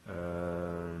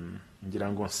 Ngira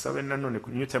ngo nsabe nanone ku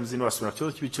New Times no wasubira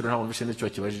cyo cy'ibiciro, ntabwo numvishe n'icyo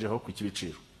kibajijeho ku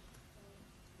kibiciro.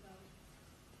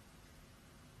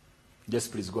 Yes,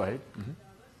 please go ahead.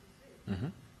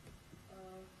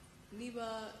 Niba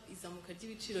izamuka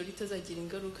ry'ibiciro ritazagira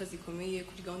ingaruka zikomeye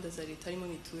kuri gahunda za leta harimo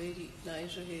mituweli na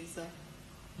ejo heza,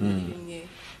 bimwe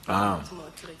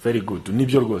very good,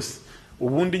 nibyo rwose.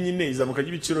 Ubundi nyine izamuka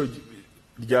ry'ibiciro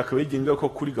ryakabaye igenga ko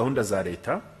kuri gahunda za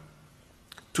leta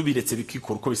tubiretse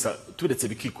bikikora uko bisa, tubiretse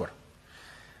bikikora.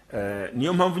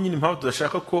 Niyo mpamvu nyine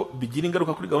tudashaka ko bigira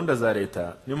ingaruka kuri gahunda za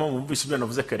leta. Niyo mpamvu mumvishe ibyo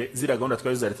navuze kare, zira gahunda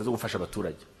twari za leta zo gufasha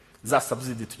abaturage, za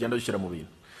subsidy tugenda dushyira mu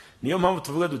bintu. Niyo mpamvu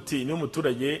tuvuga duti niyo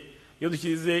muturage iyo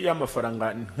dukize ya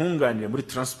mafaranga ntunganire muri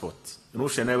transport,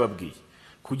 n'ushe nayo babwiye,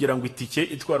 kugira ngo itike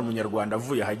itwara umunyarwanda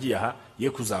avuye hagiye aha ye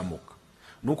kuzamuka.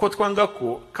 Nuko twanga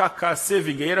ko kaka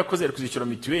saving yarakoze ari kuzishyura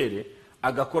mituweli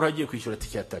agakora hagiye kwishyura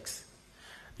tike ya taxi.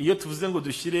 Iyo tuvuze ngo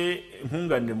dushyire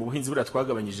nkunganire mu buhinzi, buriya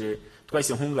twagabanyije,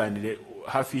 twahise nkunganire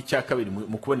hafi y'icya kabiri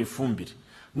mu kubona ifumbire.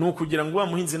 Nukugira ngo wa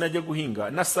muhinzi najya guhinga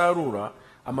nasarura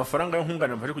amafaranga yo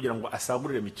nkunganire mfashe kugira ngo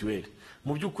asagurire mituweli.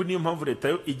 Mu by'ukuri niyo mpamvu leta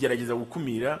yo igerageza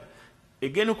gukumira.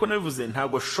 Again uko nabivuze,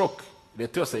 ntago shock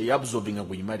leta yose yabsorbinga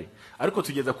ngo yimare, ariko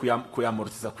tugeza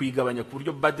kuyamortiza, kuyigabanya ku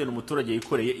buryo burden umuturage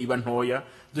yikoreye iba ntoya,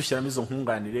 dushyiramo izo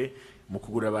nkunganire mu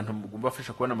kugura abantu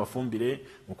bafasha kubona amafumbire,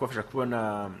 mu kubafasha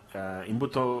kubona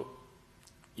imbuto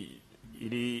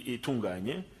iri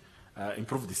itunganye,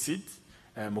 improved seed,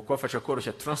 mu kubafasha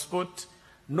koroshya transport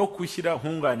no kwishyira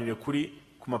nkunganire kuri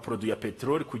ku maproduit ya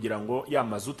petrol kugira ngo ya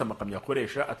mazuta amakamyo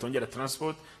akoresha atongera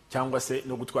transport cyangwa se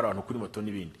no gutwara abantu kuri moto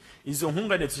n'ibindi. Izo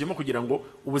nkunganire tujyemo kugira ngo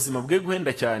ubuzima bwe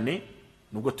guhenda cyane,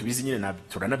 nubwo tubizi nyine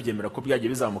turanabyemera ko byagiye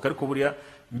bizamuka, ariko buriya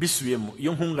mbisubiyemo,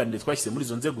 iyo nkunganire twashyize muri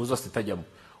izo nzego zose itajyamo,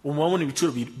 umubona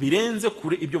ibiciro birenze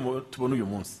kure ibyo tubona uyu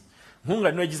munsi.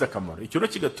 Nkunganire yagize akamaro, icyo no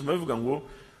kigatuma bivuga ngo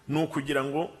ni ukugira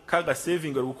ngo kaga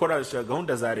saving ari gukoresha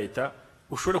gahunda za leta,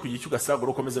 ushobore kugira icyo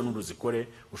ugasagura ukomeza n'uruzikore,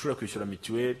 ushobore kwishyura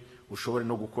mituweli, ushobore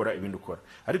no gukora ibindi ukora.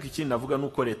 Ariko ikindi navuga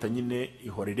nuko leta nyine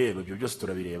ihora ireba ibyo byose,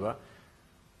 turabireba,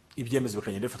 ibyemezo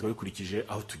bikagenda bifatwa bikurikije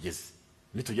aho tugeze.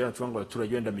 Nitugera tuvuga ngo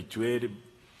abaturage wenda mituweli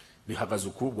bihagaze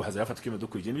uku, ubwo hazafatwa icyemezo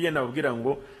dukurikije. Niyo nababwira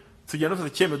ngo tugenda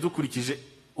dufata icyemezo dukurikije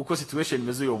uko situation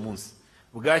imeze uyu munsi,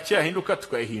 bwacye ahinduka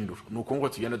tukayihindura, nuko ngo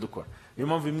tugenda dukora. Niyo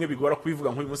mpamvu bimwe bigora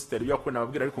kubivuga nk'uyu munsi tari byako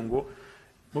nababwira, ariko ngo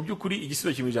mu by'ukuri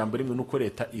igisubizo kimwe ijambo rimwe nuko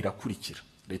leta irakurikira.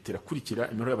 Leta irakurikira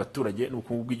imibereho y'abaturage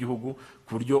n'ubukungu bw'igihugu ku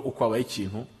buryo uko habaye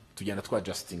ikintu tugenda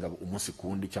twajustinga umunsi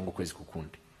kundi cyangwa ukwezi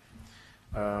kukundi.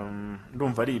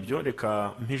 Ndumva ari ibyo.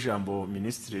 Reka mpijambo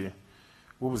Minisitiri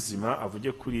w'ubuzima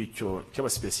avuge kuri icyo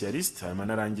cy'abaspecialist, hanyuma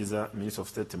narangiza Minister of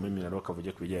State muri Minaloc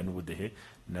avuge ku bijyanye n'ubudehe,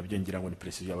 nabyo ngira ngo ni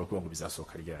precision y'abakuvuga ngo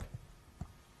bizasohoka ryari.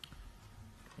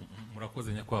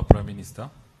 Murakoze nyakubahwa Prime Minister.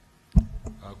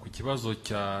 Ku kibazo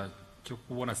cyo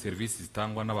kubona serivisi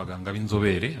zitangwa n'abaganga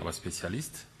b'inzobere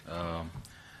abaspecialist,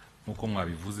 nkuko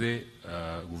mwabivuze,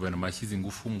 guverinoma yashyize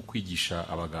ingufu mu kwigisha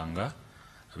abaganga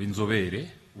b'inzobere.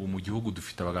 Ubu mu gihugu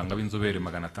dufite abaganga b'inzobere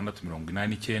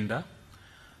 689,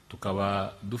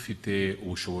 tukaba dufite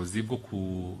ubushobozi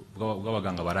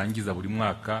bw'abaganga barangiza buri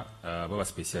mwaka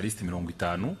b'abaspecialist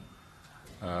 50,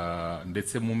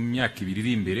 ndetse mu myaka 2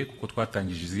 iri imbere, kuko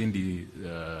twatangije izindi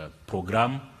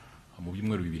program mu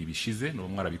byumweru 2 bishize, no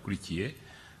mwarabikurikiye,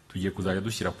 tugiye kuzajya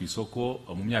dushyira ku isoko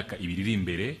mu myaka 2 iri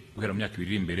imbere, guhera mu myaka 2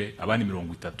 iri imbere abandi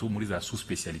 30 muri za sous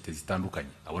specialité zitandukanye.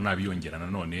 Abo nabiyongera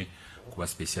nanone ku ba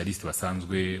specialist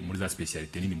basanzwe muri za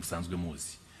specialité nini musanzwe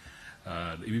muzi.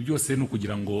 Ibi byose ni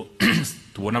ukugira ngo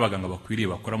tubone abaganga bakwiriye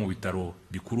bakora mu bitaro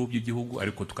bikuru by'igihugu,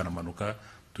 ariko tukanamanuka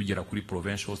tugera kuri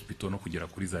provincial hospital no kugera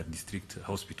kuri za district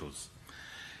hospitals.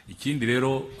 Ikindi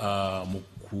rero mu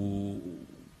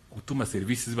gutuma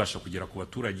serivisi zibasha kugera ku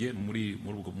baturage muri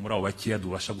abo bakeya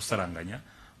dubasha gusaranganya,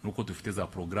 nuko dufite za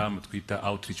program twita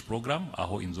outreach program,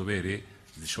 aho inzobere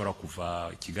zishobora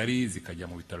kuva Kigali zikajya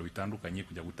mu bitaro bitandukanye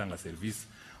kujya gutanga serivisi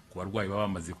ku barwayi baba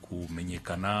bamaze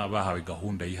kumenyekana, bahawe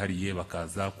gahunda yihariye,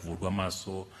 bakaza kuvurwa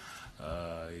amaso,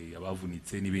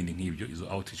 abavunitse n'ibindi nk'ibyo. Izo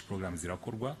outreach program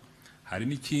zirakorwa. Hari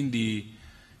n'ikindi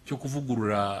cyo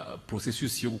kuvugurura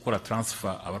processus yo gukora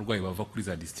transfer abarwayi bava kuri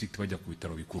za district bajya ku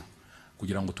bitaro bikuru,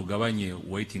 kugira ngo tugabanye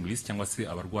waiting list cyangwa se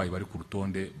abarwayi bari ku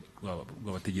rutonde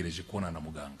rw'abategereje kubonana na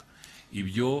muganga.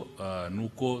 Ibyo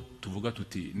nuko tuvuga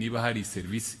tuti niba hari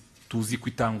service tuzi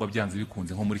kwitangwa byanze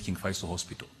bikunze nko muri King Faisal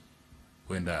Hospital,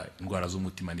 wenda indwara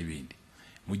z'umutima n'ibindi,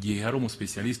 mu gihe hari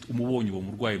umuspecialist umubonye uwo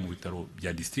murwayi mu bitaro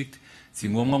bya district, si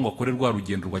ngombwa ngo akore rwa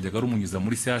rugendo rwajyaga rumunyuza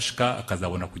muri CHK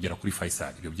akazabona kugera kuri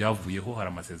Faisal. Ibyo byavuyeho, hari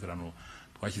amasezerano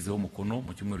twashyizeho umukono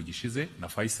mu cyumweru gishize na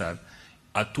Faisal,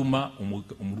 atuma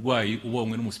umurwayi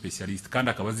ubonywe n'umuspecialist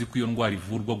kandi akaba azi ko iyo ndwara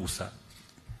ivurwa gusa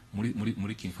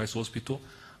muri King Faisal Hospital,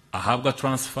 ahabwa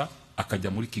transfer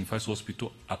akajya muri King Faisal Hospital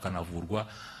akanavurwa,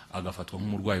 agafatwa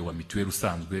nk'umurwayi wa mituweli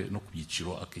usanzwe no ku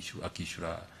byiciro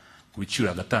akishyura ku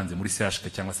biciro agatanze muri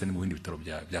CHK cyangwa se mu bindi bitaro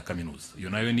bya kaminuza. Iyo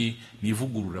nayo ni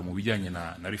ivugurura mu bijyanye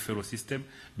na referral system,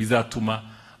 bizatuma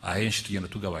ahenshi tugenda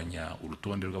tugabanya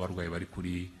urutonde rw'abarwayi bari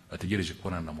kuri bategereje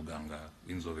kubonana na muganga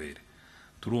w'inzobere.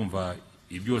 Turumva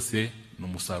ibi byose ni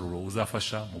umusaruro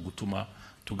uzafasha mu gutuma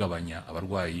tugabanya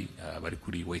abarwayi bari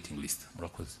kuri waiting list.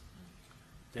 Murakoze.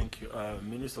 Thank you.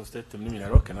 Minister of State muri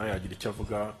Minaloc nawe yagira icyo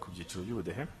avuga ku byiciro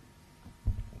by'ubudehe.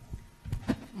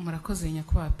 Murakoze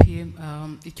nyakubahwa PM.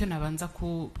 Icyo nabanza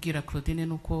kubwira Claudine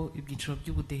nuko ibyiciro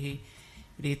by'ubudehe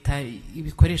leta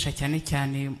ibikoresha cyane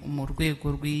cyane mu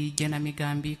rwego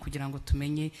rw'igenamigambi, kugira ngo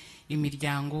tumenye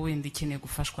imiryango wenda ikeneye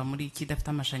gufashwa muri iki, idafite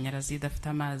amashanyarazi, idafite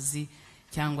amazi,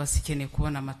 cyangwa se ikeneye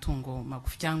kubona amatungo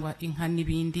magufi cyangwa inka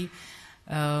n'ibindi.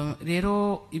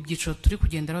 Rero ibyiciro turi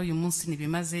kugenderaho uyu munsi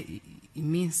nibimaze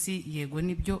iminsi, yego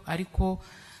nibyo, ariko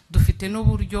dufite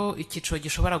n'uburyo icyiciro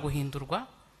gishobora guhindurwa.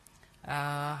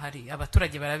 Hari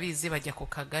abaturage barabizi, bajya ku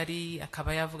kagari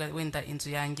akaba yavuga wenda inzu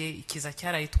yanjye ikiza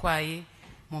cyarayitwaye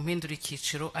mu mpindura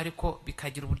icyiciro, ariko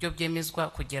bikagira uburyo byemezwa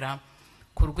kugera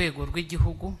ku rwego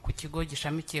rw'igihugu, ku kigo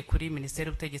gishamikiye kuri Minisiteri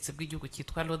y'Ubutegetsi bw'igihugu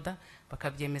cyitwa RODA,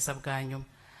 bakabyemeza bwa nyuma.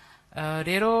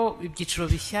 Rero ibyiciro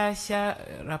bishyashya,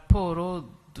 raporo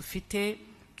dufite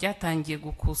byatangiye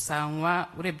gukusanywa,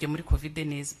 urebye muri COVID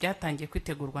neza byatangiye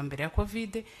kwitegurwa mbere ya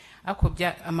COVID, ariko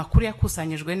amakuru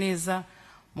yakusanyijwe neza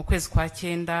mu kwezi kwa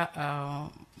 9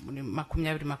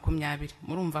 2020.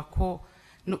 Murumva ko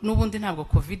n'ubundi ntabwo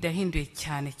COVID yahinduye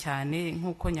cyane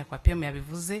nk'uko nyakwa PM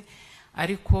yabivuze,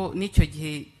 ariko n'icyo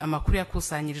gihe amakuru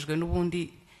yakusanyirijwe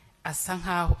n'ubundi asa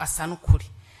nkaho asa n'ukuri,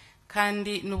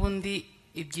 kandi n'ubundi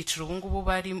ibyiciro ubu ngubu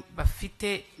bari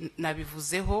bafite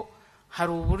nabivuzeho,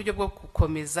 hari uburyo bwo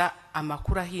gukomeza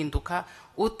amakuru ahinduka.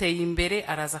 Uteye imbere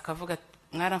araza akavuga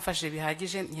mwaramfashe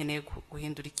bihagije, nkeneye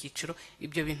guhindura icyiciro.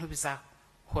 Ibyo bintu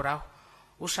bizahoraho,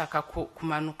 ushaka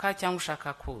kumanuka cyangwa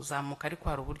ushaka kuzamuka, ariko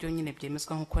hari uburyo nyine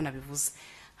byemezwa nk'uko nabivuze.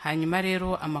 Hanyuma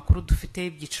rero amakuru dufite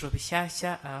ibyiciro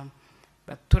bishyashya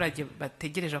abaturage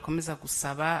bategereje akomeza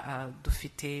gusaba,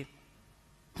 dufite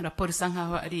raporo isa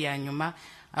nkaho ari iya nyuma,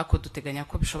 ariko duteganya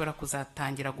ko bishobora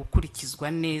kuzatangira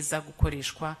gukurikizwa neza,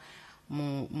 gukoreshwa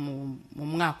mu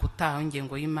mwaka utaha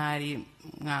w'ingengo y'imari,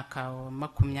 mwaka wa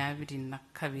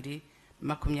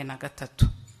 2022-2023.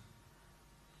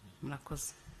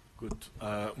 Murakoze.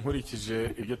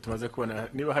 nkurikije ibyo tumaze kubona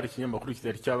niba hari ikinyamakuru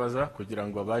kitari cyabaza kugira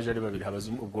ngo abaje ari babiri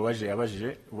habaze ubwo baje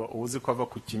yabajije uzi ko ava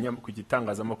ku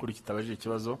gitangazamakuru kitabajije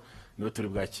ikibazo niwe turi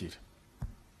bwakire.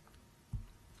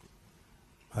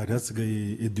 hari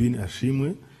hasigaye Edwin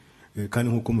Ashimwe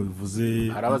kandi nk'uko mubivuze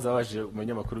hari abazabaje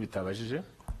umunyamakuru bitabajije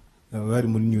bari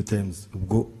muri New Times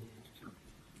ubwo.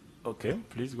 Okay,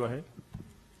 please go ahead.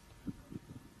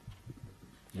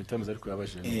 New Times ariko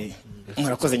yabajije.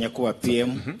 Murakoze nyakubahwa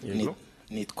PM.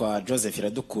 Nitwa Joseph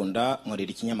Iradukunda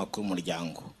nkorera ikinyamakuru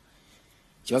Umuryango.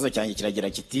 Ikibazo cyanjye kiragira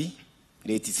kiti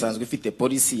leta isanzwe ifite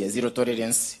policy ya zero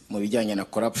tolerance mu bijyanye na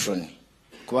corruption.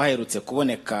 Kuba haherutse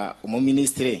kuboneka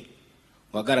umuministre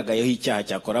wagaragayeho icyaha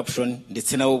cya corruption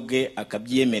ndetse nawe ubwe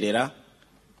akabyemerera,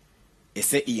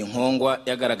 ese iyi nkongwa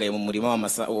yagaragaye mu murima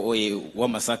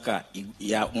w'amasaka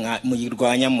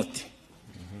muyirwanya mute?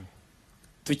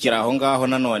 Tukira aho ngaho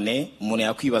nanone umuntu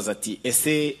yakwibaza ati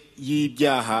ese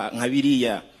y'ibyaha nka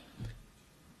biriya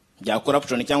bya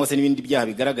corruption cyangwa se n'ibindi byaha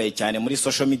bigaragaye cyane muri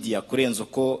social media kurenza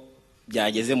uko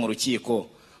byageze mu rukiko,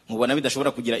 mubona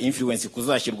bidashobora kugira influence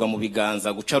kuzashyirwa mu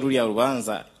biganza guca ruriya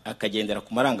rubanza akagendera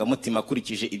ku marangamutima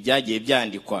akurikije ibyagiye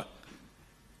byandikwa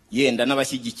yenda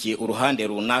n'abashyigikiye uruhande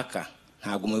runaka?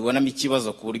 Ntabwo mubibonamo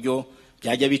ikibazo ku buryo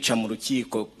byajya bica mu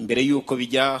rukiko mbere y'uko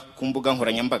bijya ku mbuga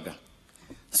nkoranyambaga?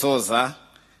 Soza,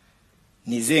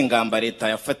 nizengamba leta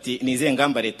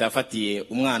yafatiye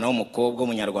umwana w'umukobwa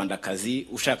w'umunyarwandakazi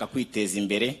ushaka kwiteza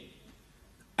imbere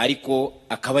ariko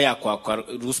akaba yakwakwa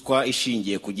ruswa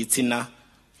ishingiye ku gitsina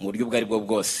mu buryo ubwo ari bwo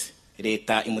bwose.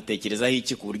 Leta imutekerezaho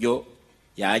iki ku buryo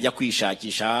yajya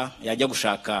kwishakisha, yajya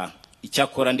gushaka icyo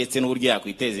akora ndetse n'uburyo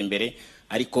yakwiteza imbere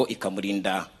ariko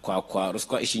ikamurinda kwakwa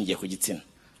ruswa ishingiye ku gitsina?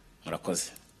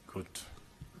 Murakoze.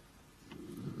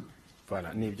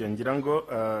 Voilà, nibyo ngira ngo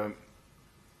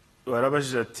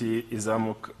warabajije ati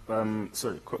izamuka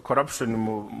corruption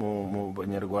mu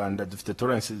Banyarwanda dufite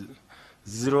tolerance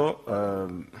zero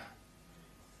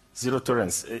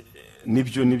tolerance.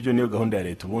 Nibyo niyo gahunda ya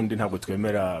leta, ubundi ntabwo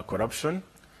twemera corruption,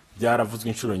 byaravuzwe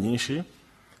inshuro nyinshi,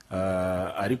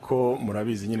 ariko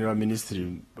murabizi nyine ba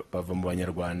ministry bava mu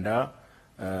Banyarwanda,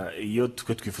 iyo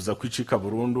twifuza kwicika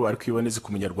burundu ariko iboneze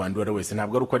ku munyarwanda wari wese,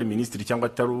 ntabwo ari uko ari ministry cyangwa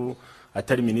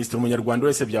atari ministry, umunyarwanda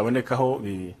wese byabonekaho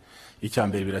icya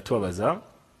mbere biratubabaza.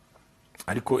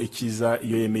 Ariko ikiza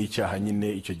iyo yemeye icyaha nyine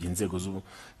icyo gihe inzego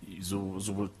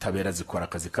z'ubutabera zikora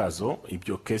akazi kazo.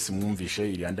 Ibyo case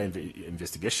mwumvishe iri under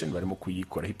investigation, barimo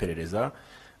kuyikora iperereza,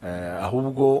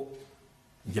 ahubwo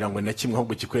ngira ngo na kimwe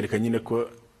ahubwo kikwereka nyine ko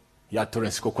ya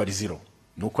tolerance ko ari zero,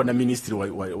 nuko na ministry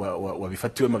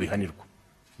wabifatiwemo bihanirwa,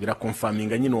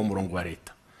 birakonfaminga nyine uwo murongo wa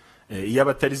leta. Iyo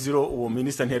abatari zero uwo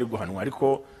minister ntiyari guhanwa,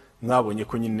 ariko mwabonye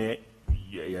ko nyine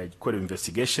yakora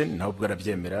investigation naho ubwo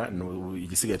arabyemera.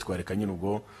 Igisigaye twareka nyine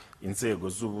ubwo inzego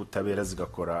z'ubutabera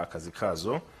zigakora akazi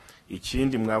kazo.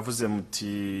 Ikindi mwavuze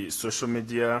muti social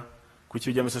media, kuki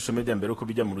bijya muri social media mbere uko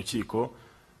bijya mu rukiko.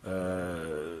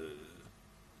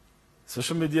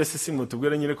 Social media sisi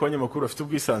mutubwira nyine ko abanyamakuru bafite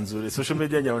ubwisanzure. Social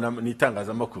media nyabona ni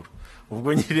itangazamakuru,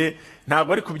 ubwo nyine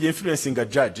ntabwo ari kubye influencinga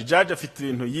judge afite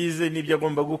ibintu yize n'ibyo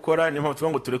agomba gukora. Niyo mpamvu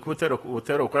tuvuga ngo tureke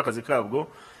ubutero gukora akazi kabwo,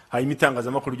 hanyuma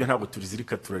itangazamakuru ryo ntabwo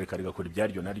turizirika, turareka rigakora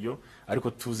ibyaryo naryo, ariko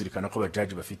tuzirikana ko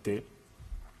abajaji bafite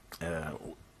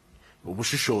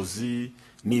ubushishozi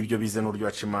n'ibyo bize n'uburyo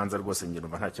baca imanza rwose, njye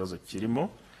numva nta kibazo kirimo.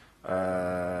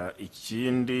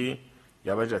 Ikindi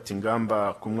yabaje ati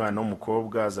ingamba ku mwana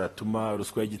w'umukobwa zatuma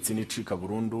ruswa y'igitsina icika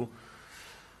burundu.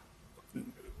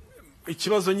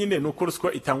 Ikibazo nyine ni uko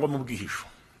ruswa itangwa mu bwihisho,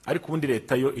 ariko ubundi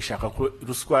leta yo ishaka ko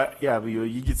ruswa yaba iyo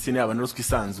y'igitsina yaba na ruswa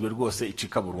isanzwe rwose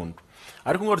icika burundu.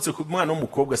 Ariko ngarutse ku mwana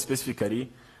w'umukobwa specifically,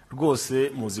 rwose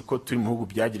muzi ko turi mu bihugu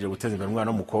byagirije guteza imbere umwana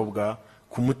w'umukobwa,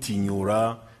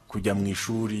 kumutinyura kujya mu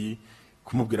ishuri,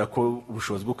 kumubwira ko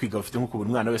ubushobozi bwo kwiga bufite nk'uko buri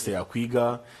mwana wese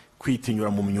yakwiga, kwitinyura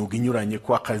mu myuga inyuranye,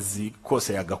 ko akazi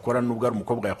kose yagakora nubwo ari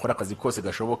umukobwa yakora akazi kose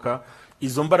gashoboka.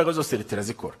 Izo mbaraga zose leta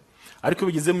irazikora, ariko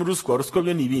bigeze muri ruswa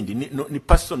byo ni ibindi, ni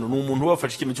personal, ni umuntu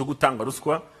wafashe ikintu cyo gutanga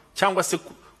ruswa cyangwa se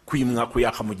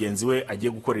kuyaka mugenzi we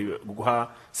agiye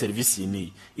guha serivisi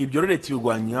ni. Ibyo leta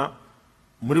ibigwanya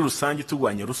muri rusange,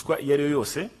 turwanya ruswa iyo ari yo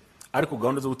yose, ariko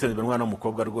gahunda zo guteza imbere umwana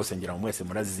w'umukobwa rwose ngira ngo mwese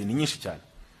murazizi ni nyinshi cyane,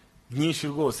 nyinshi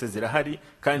rwose zirahari,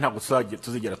 kandi ntabwo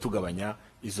tuzigera tugabanya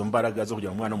izo mbaraga zo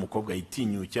kugira umwana w'umukobwa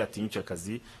yitinyuke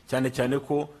akazi, cyane cyane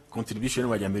ko contribution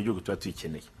y'amajyambere y'igihugu tuba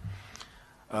tuyikeneye.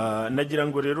 Nagira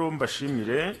ngo rero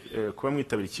mbashimire kuba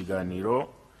mwitabira ikiganiro,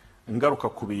 ngaruka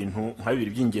ku bintu nka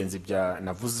bibiri by'ingenzi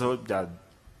navuzeho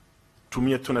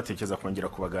byatumye tunatekereza kongera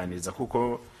kubaganiriza,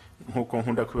 kuko nkuko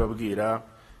nkunda kubabwira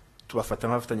tubafata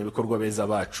nk'abafatanyabikorwa beza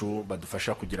bacu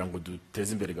badufasha kugira ngo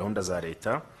duteze imbere gahunda za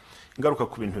leta. Ngaruka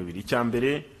ku bintu bibiri. Icya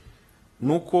mbere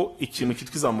nuko ikintu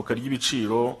kitwa izamuka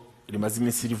ry'ibiciro rimaze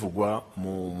iminsi rivugwa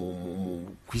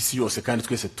ku isi yose kandi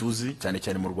twese tuzi cyane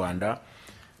cyane mu Rwanda.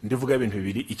 Ndivuga ibintu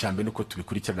bibiri, icyambere nuko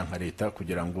tubikurikirana nka leta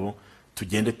kugira ngo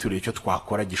tugende turebe icyo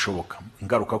twakora gishoboka.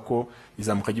 Ingaruka ko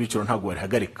izamuka ry'ibiciro ntabwo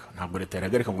rihagarika, ntabwo leta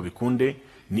rihagarika ngo bikunde,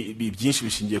 ni byinshi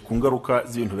bishingiye ku ngaruka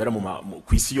z'ibintu bera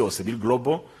ku isi yose biri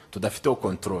global tudafiteho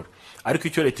control. Ariko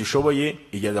icyo leta ishoboye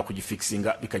igeza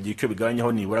kugifixinga bikagira icyo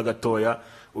bigabanyaho nibura gatoya,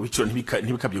 ibiciro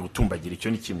ntibikabye gutumbagira. Icyo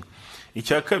ni kimwe.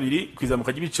 Icya kabiri,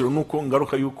 kwizamuka ry'ibiciro nuko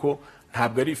ngaruka yuko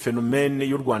ntabwo ari fenomene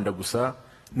y'u Rwanda gusa,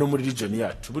 no muri region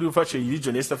yacu. Buri ufashe iyi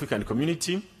region East African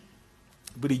Community,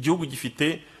 buri gihugu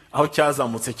gifite aho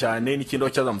cyazamutse cyane n'ikindi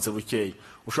aho cyazamutse bukeya.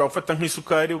 Ushobora gufata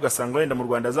nk'isukari ugasanga wenda mu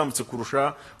Rwanda yazamutse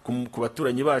kurusha ku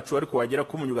baturanyi bacu, ariko wagera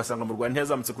ku munyu ugasanga mu Rwanda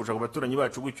ntiyazamutse kurusha ku baturanyi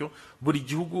bacu. Gutyo buri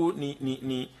gihugu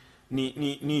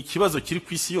ni ikibazo kiri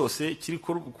ku isi yose, kiri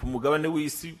ku mugabane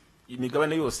w'isi,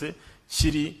 imigabane yose,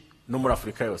 kiri no muri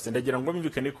Afrika yose. Ndagira ngo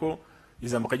bimvikane ko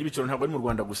izamuka ry'ibiciro ntabwo ari mu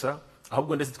Rwanda gusa,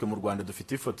 ahubwo ndetse twe mu Rwanda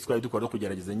dufite ifoto twari dukora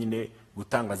kugerageza nyine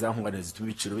gutanga za nkunganire zituma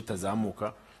ibiciro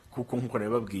bitazamuka, kuko nkuko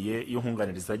nabibabwiye iyo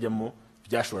nkunganire zajyamo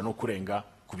byashobora no kurenga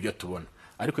ku byo tubona.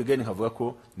 Ariko again nkavuga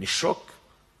ko ni shock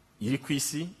iri ku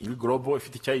isi, iri global,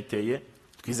 ifite icyayiteye,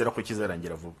 twizera ko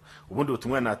kizarangira vuba. Ubundi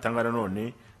butumwa natanga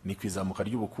nanone ni kwizamuka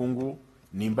ry'ubukungu,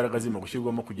 ni imbaraga zirimo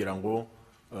gushyirwamo kugira ngo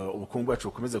ubukungu bwacu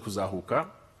bukomeze kuzahuka.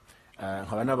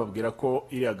 Nkaba nababwira ko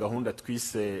iriya gahunda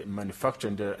twise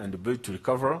manufacture and build to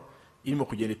recover irimo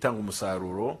kugenda itanga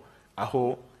umusaruro,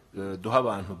 aho duha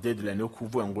abantu deadline yo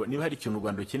kuvuga ngo niba hari ikintu u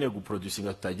Rwanda rukeneye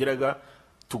guproducinga tutageraga,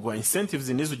 tuguha incentives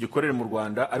nizo gikorere mu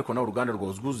Rwanda, ariko nawe uruganda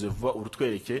rwuzuze vuba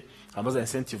urutwereke amaza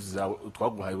incentives zawe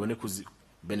twaguhaye ubone kuzi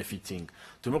benefiting.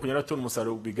 Turimo kugenda tubona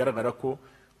umusaruro, bigaragara ko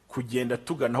kugenda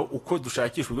tuganaho uko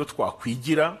dushakisha uburyo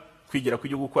twakwigira ku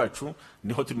gihugu kwacu,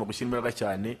 niho turimo gushyira imbaraga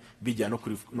cyane bijyana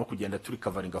no kugenda turi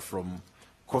covering from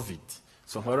COVID.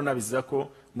 So nkaba nabiziza ko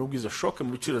nubwo izo shock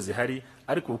mu biciro zihari,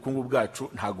 ariko ubukungu bwacu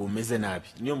ntago bumeze nabi.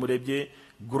 Niyo murebye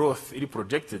growth iri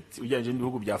projected ugereranyije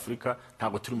n'ibihugu bya Afrika,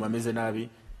 ntago turi mu ameze nabi.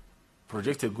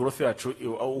 Projected growth yacu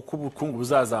uko ubukungu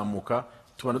buzazamuka,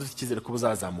 tubona dufite icyizere ko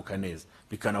buzazamuka neza,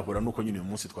 bikanahura nuko nyine uyu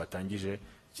munsi twatangije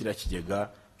kiriya kigega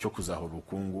cyo kuzahura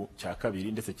ubukungu cya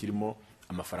kabiri, ndetse kirimo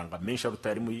amafaranga menshi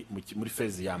arutari muri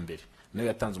phase ya mbere, nayo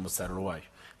yatanze umusaruro wayo.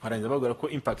 Nkarangiza bagura ko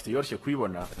impact yoroshye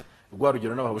kuyibona. Rwa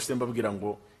rugero n'ababushye mbabwira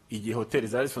ngo igihe hoteli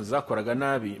za restaurant zakoraga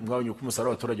nabi, mwabonye uko umusaruro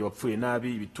w'abaturage wapfuye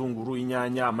nabi, ibitunguru,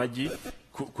 inyanya, amagi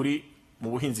kuri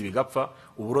mu buhinzi bigapfa.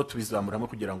 Uburo tubizamuramo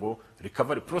kugira ngo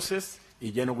recovery process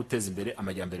ijye no guteza imbere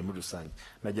amajyambere muri rusange.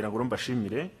 Nagira ngo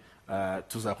mbashimire,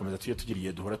 tuzakomeza tujye tugira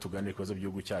igihe duhora tuganira ibibazo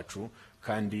by'igihugu cyacu,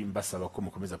 kandi mbasaba ko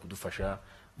mukomeza kudufasha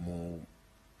mu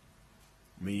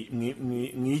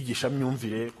mwigisha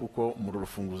myumvire, kuko muri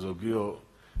urufunguzo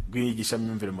rw'iyigisha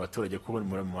myumvire mu baturage, kuko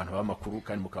muri mu bantu b'amakuru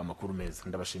kandi mukaba amakuru meza.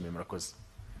 Ndabashimiye, murakoze.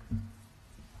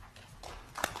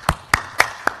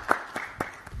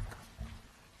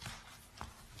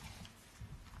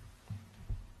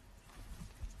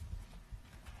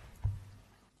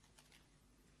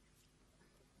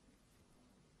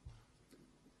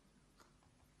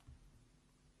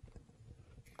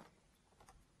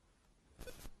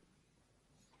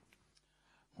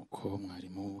 ko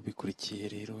mwarimu bikurikiye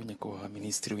rero nyakubahwa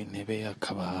Minisitiri w'Intebe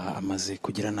akaba amaze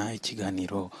kugirana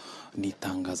ikiganiro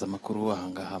n'itangazamakuru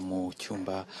ahangaha mu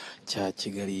cyumba cya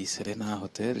Kigali Serena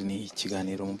Hotel. Ni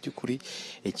ikiganiro mu by'ukuri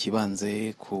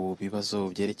kibanze ku bibazo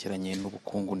byerekeranye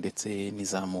n'ubukungu ndetse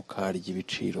n'izamuka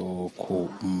ry'ibiciro ku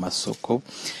masoko.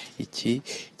 Iki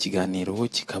kiganiro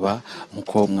kikaba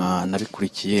nk'uko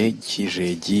mwanabikurikiye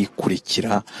kije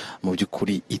gikurikira mu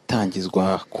by'ukuri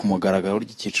itangizwa ku mugaragaro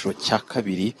ry'icyiciro cya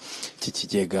kabiri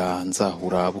cy'ikigega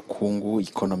nzahurabukungu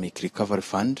Economic Recovery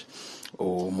Fund.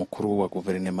 Umukuru wa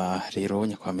Guverinoma rero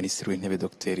nyakubahwa Minisitiri w'Intebe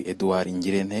Dr. Edouard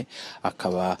Ngirente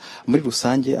akaba muri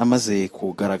rusange amaze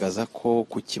kugaragaza ko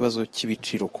ku kibazo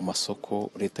cy'ibiciro ku masoko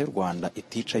leta y'u Rwanda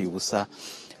iticaye ubusa,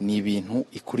 ni ibintu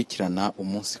ikurikirana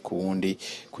umunsi ku wundi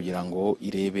kugira ngo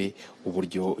irebe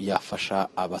uburyo yafasha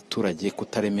abaturage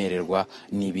kutaremererwa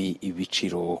n'ibi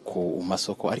ibiciro ku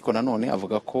masoko. Ariko nanone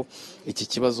avuga ko iki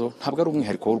kibazo ntabwo ari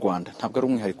umwihariko w'u Rwanda, ntabwo ari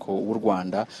umwihariko w'u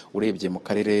Rwanda, urebye mu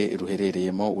karere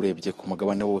ruherereyemo, urebye ku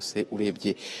mugabane wose,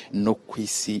 urebye no ku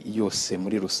isi yose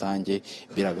muri rusange,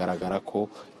 biragaragara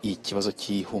ko ikibazo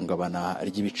cy'ihungabana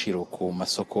ry'ibiciro ku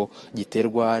masoko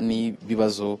giterwa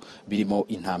n'ibibazo birimo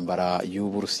intambara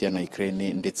y'Uburusiya na Ukraine,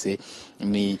 ndetse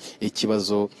ni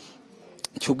ikibazo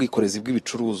cy'ubwikorezi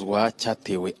bw'ibicuruzwa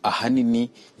cyatewe ahanini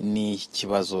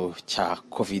n'ikibazo cya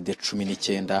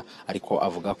COVID-19. Ariko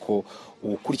avuga ko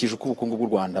ukurikije uko ubukungu bw'u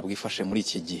Rwanda bwifashe muri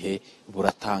iki gihe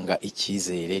buratanga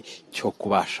icyizere cyo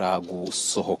kubasha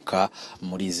gusohoka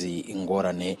muri izi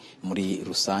ingorane muri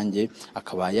rusange.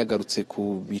 Akaba yagarutse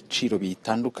ku biciro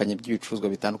bitandukanye by'ibicuruzwa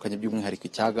bitandukanye by'umwihariko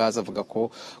icya gaze, avuga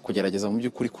ko kugerageza mu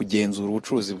by'ukuri kugenzura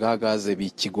ubucuruzi bwa gaze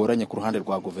bikigoranye ku ruhande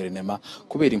rwa guverinoma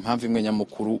kubera impamvu imwe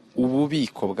nyamukuru,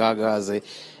 ububiko bwa gaze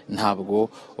ntabwo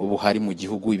buhari mu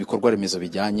gihugu. Ibikorwa remezo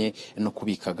bijyanye no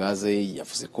kubika gaze,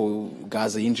 yavuze ko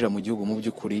gaze yinjira mu gihugu mu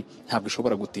by'ukuri ntabwo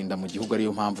ishobora gutinda mu gihugu,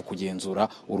 ariyo mpamvu kugenzura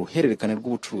uruhererekane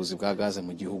rw'ubucuruzi bwa gaze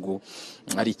mu gihugu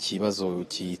ari ikibazo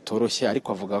kitoroshye.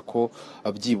 Ariko avuga ko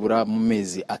byibura mu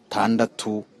mezi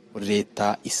 6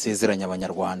 leta isezeranya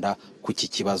abanyarwanda ku iki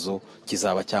kibazo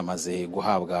kizaba cyamaze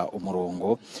guhabwa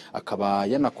umurongo. Akaba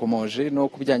yanakomoje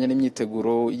no kubijyanye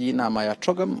n'imyiteguro y'inama ya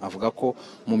CHOGM, avuga ko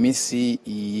mu minsi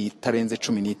itarenze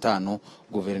 15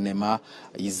 guverinoma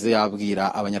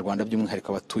izabwira abanyarwanda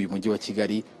by'umwihariko abatuye umujyi wa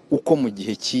Kigali uko mu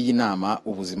gihe cy'iyi nama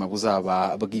ubuzima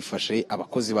buzaba bwifashe,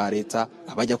 abakozi ba leta,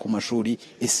 abajya ku mashuri,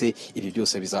 ese ibi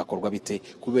byose bizakorwa bite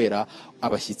kubera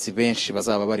abashyitsi benshi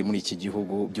bazaba bari muri iki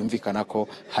gihugu. Byumvikana ko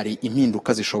hari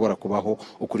impinduka zishobora kubaho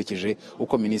ukurikije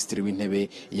uko minisitiri w'intebe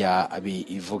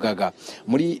yabivugaga.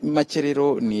 Muri make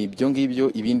rero ni ibyo ngibyo,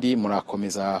 ibindi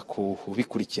murakomeza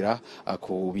kubikurikira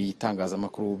ku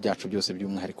bitangazamakuru byacu byose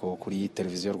by'umwihariko kuri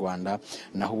televiziyo Rwanda.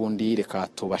 Naho ubundi reka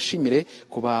tubashimire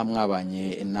kuba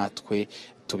mwabanye natwe,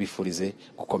 tubifurize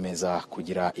gukomeza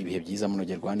kugira ibihe byiza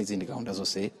munogerwa n'izindi gahunda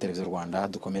zose televiziyo Rwanda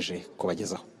dukomeje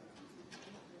kubagezaho.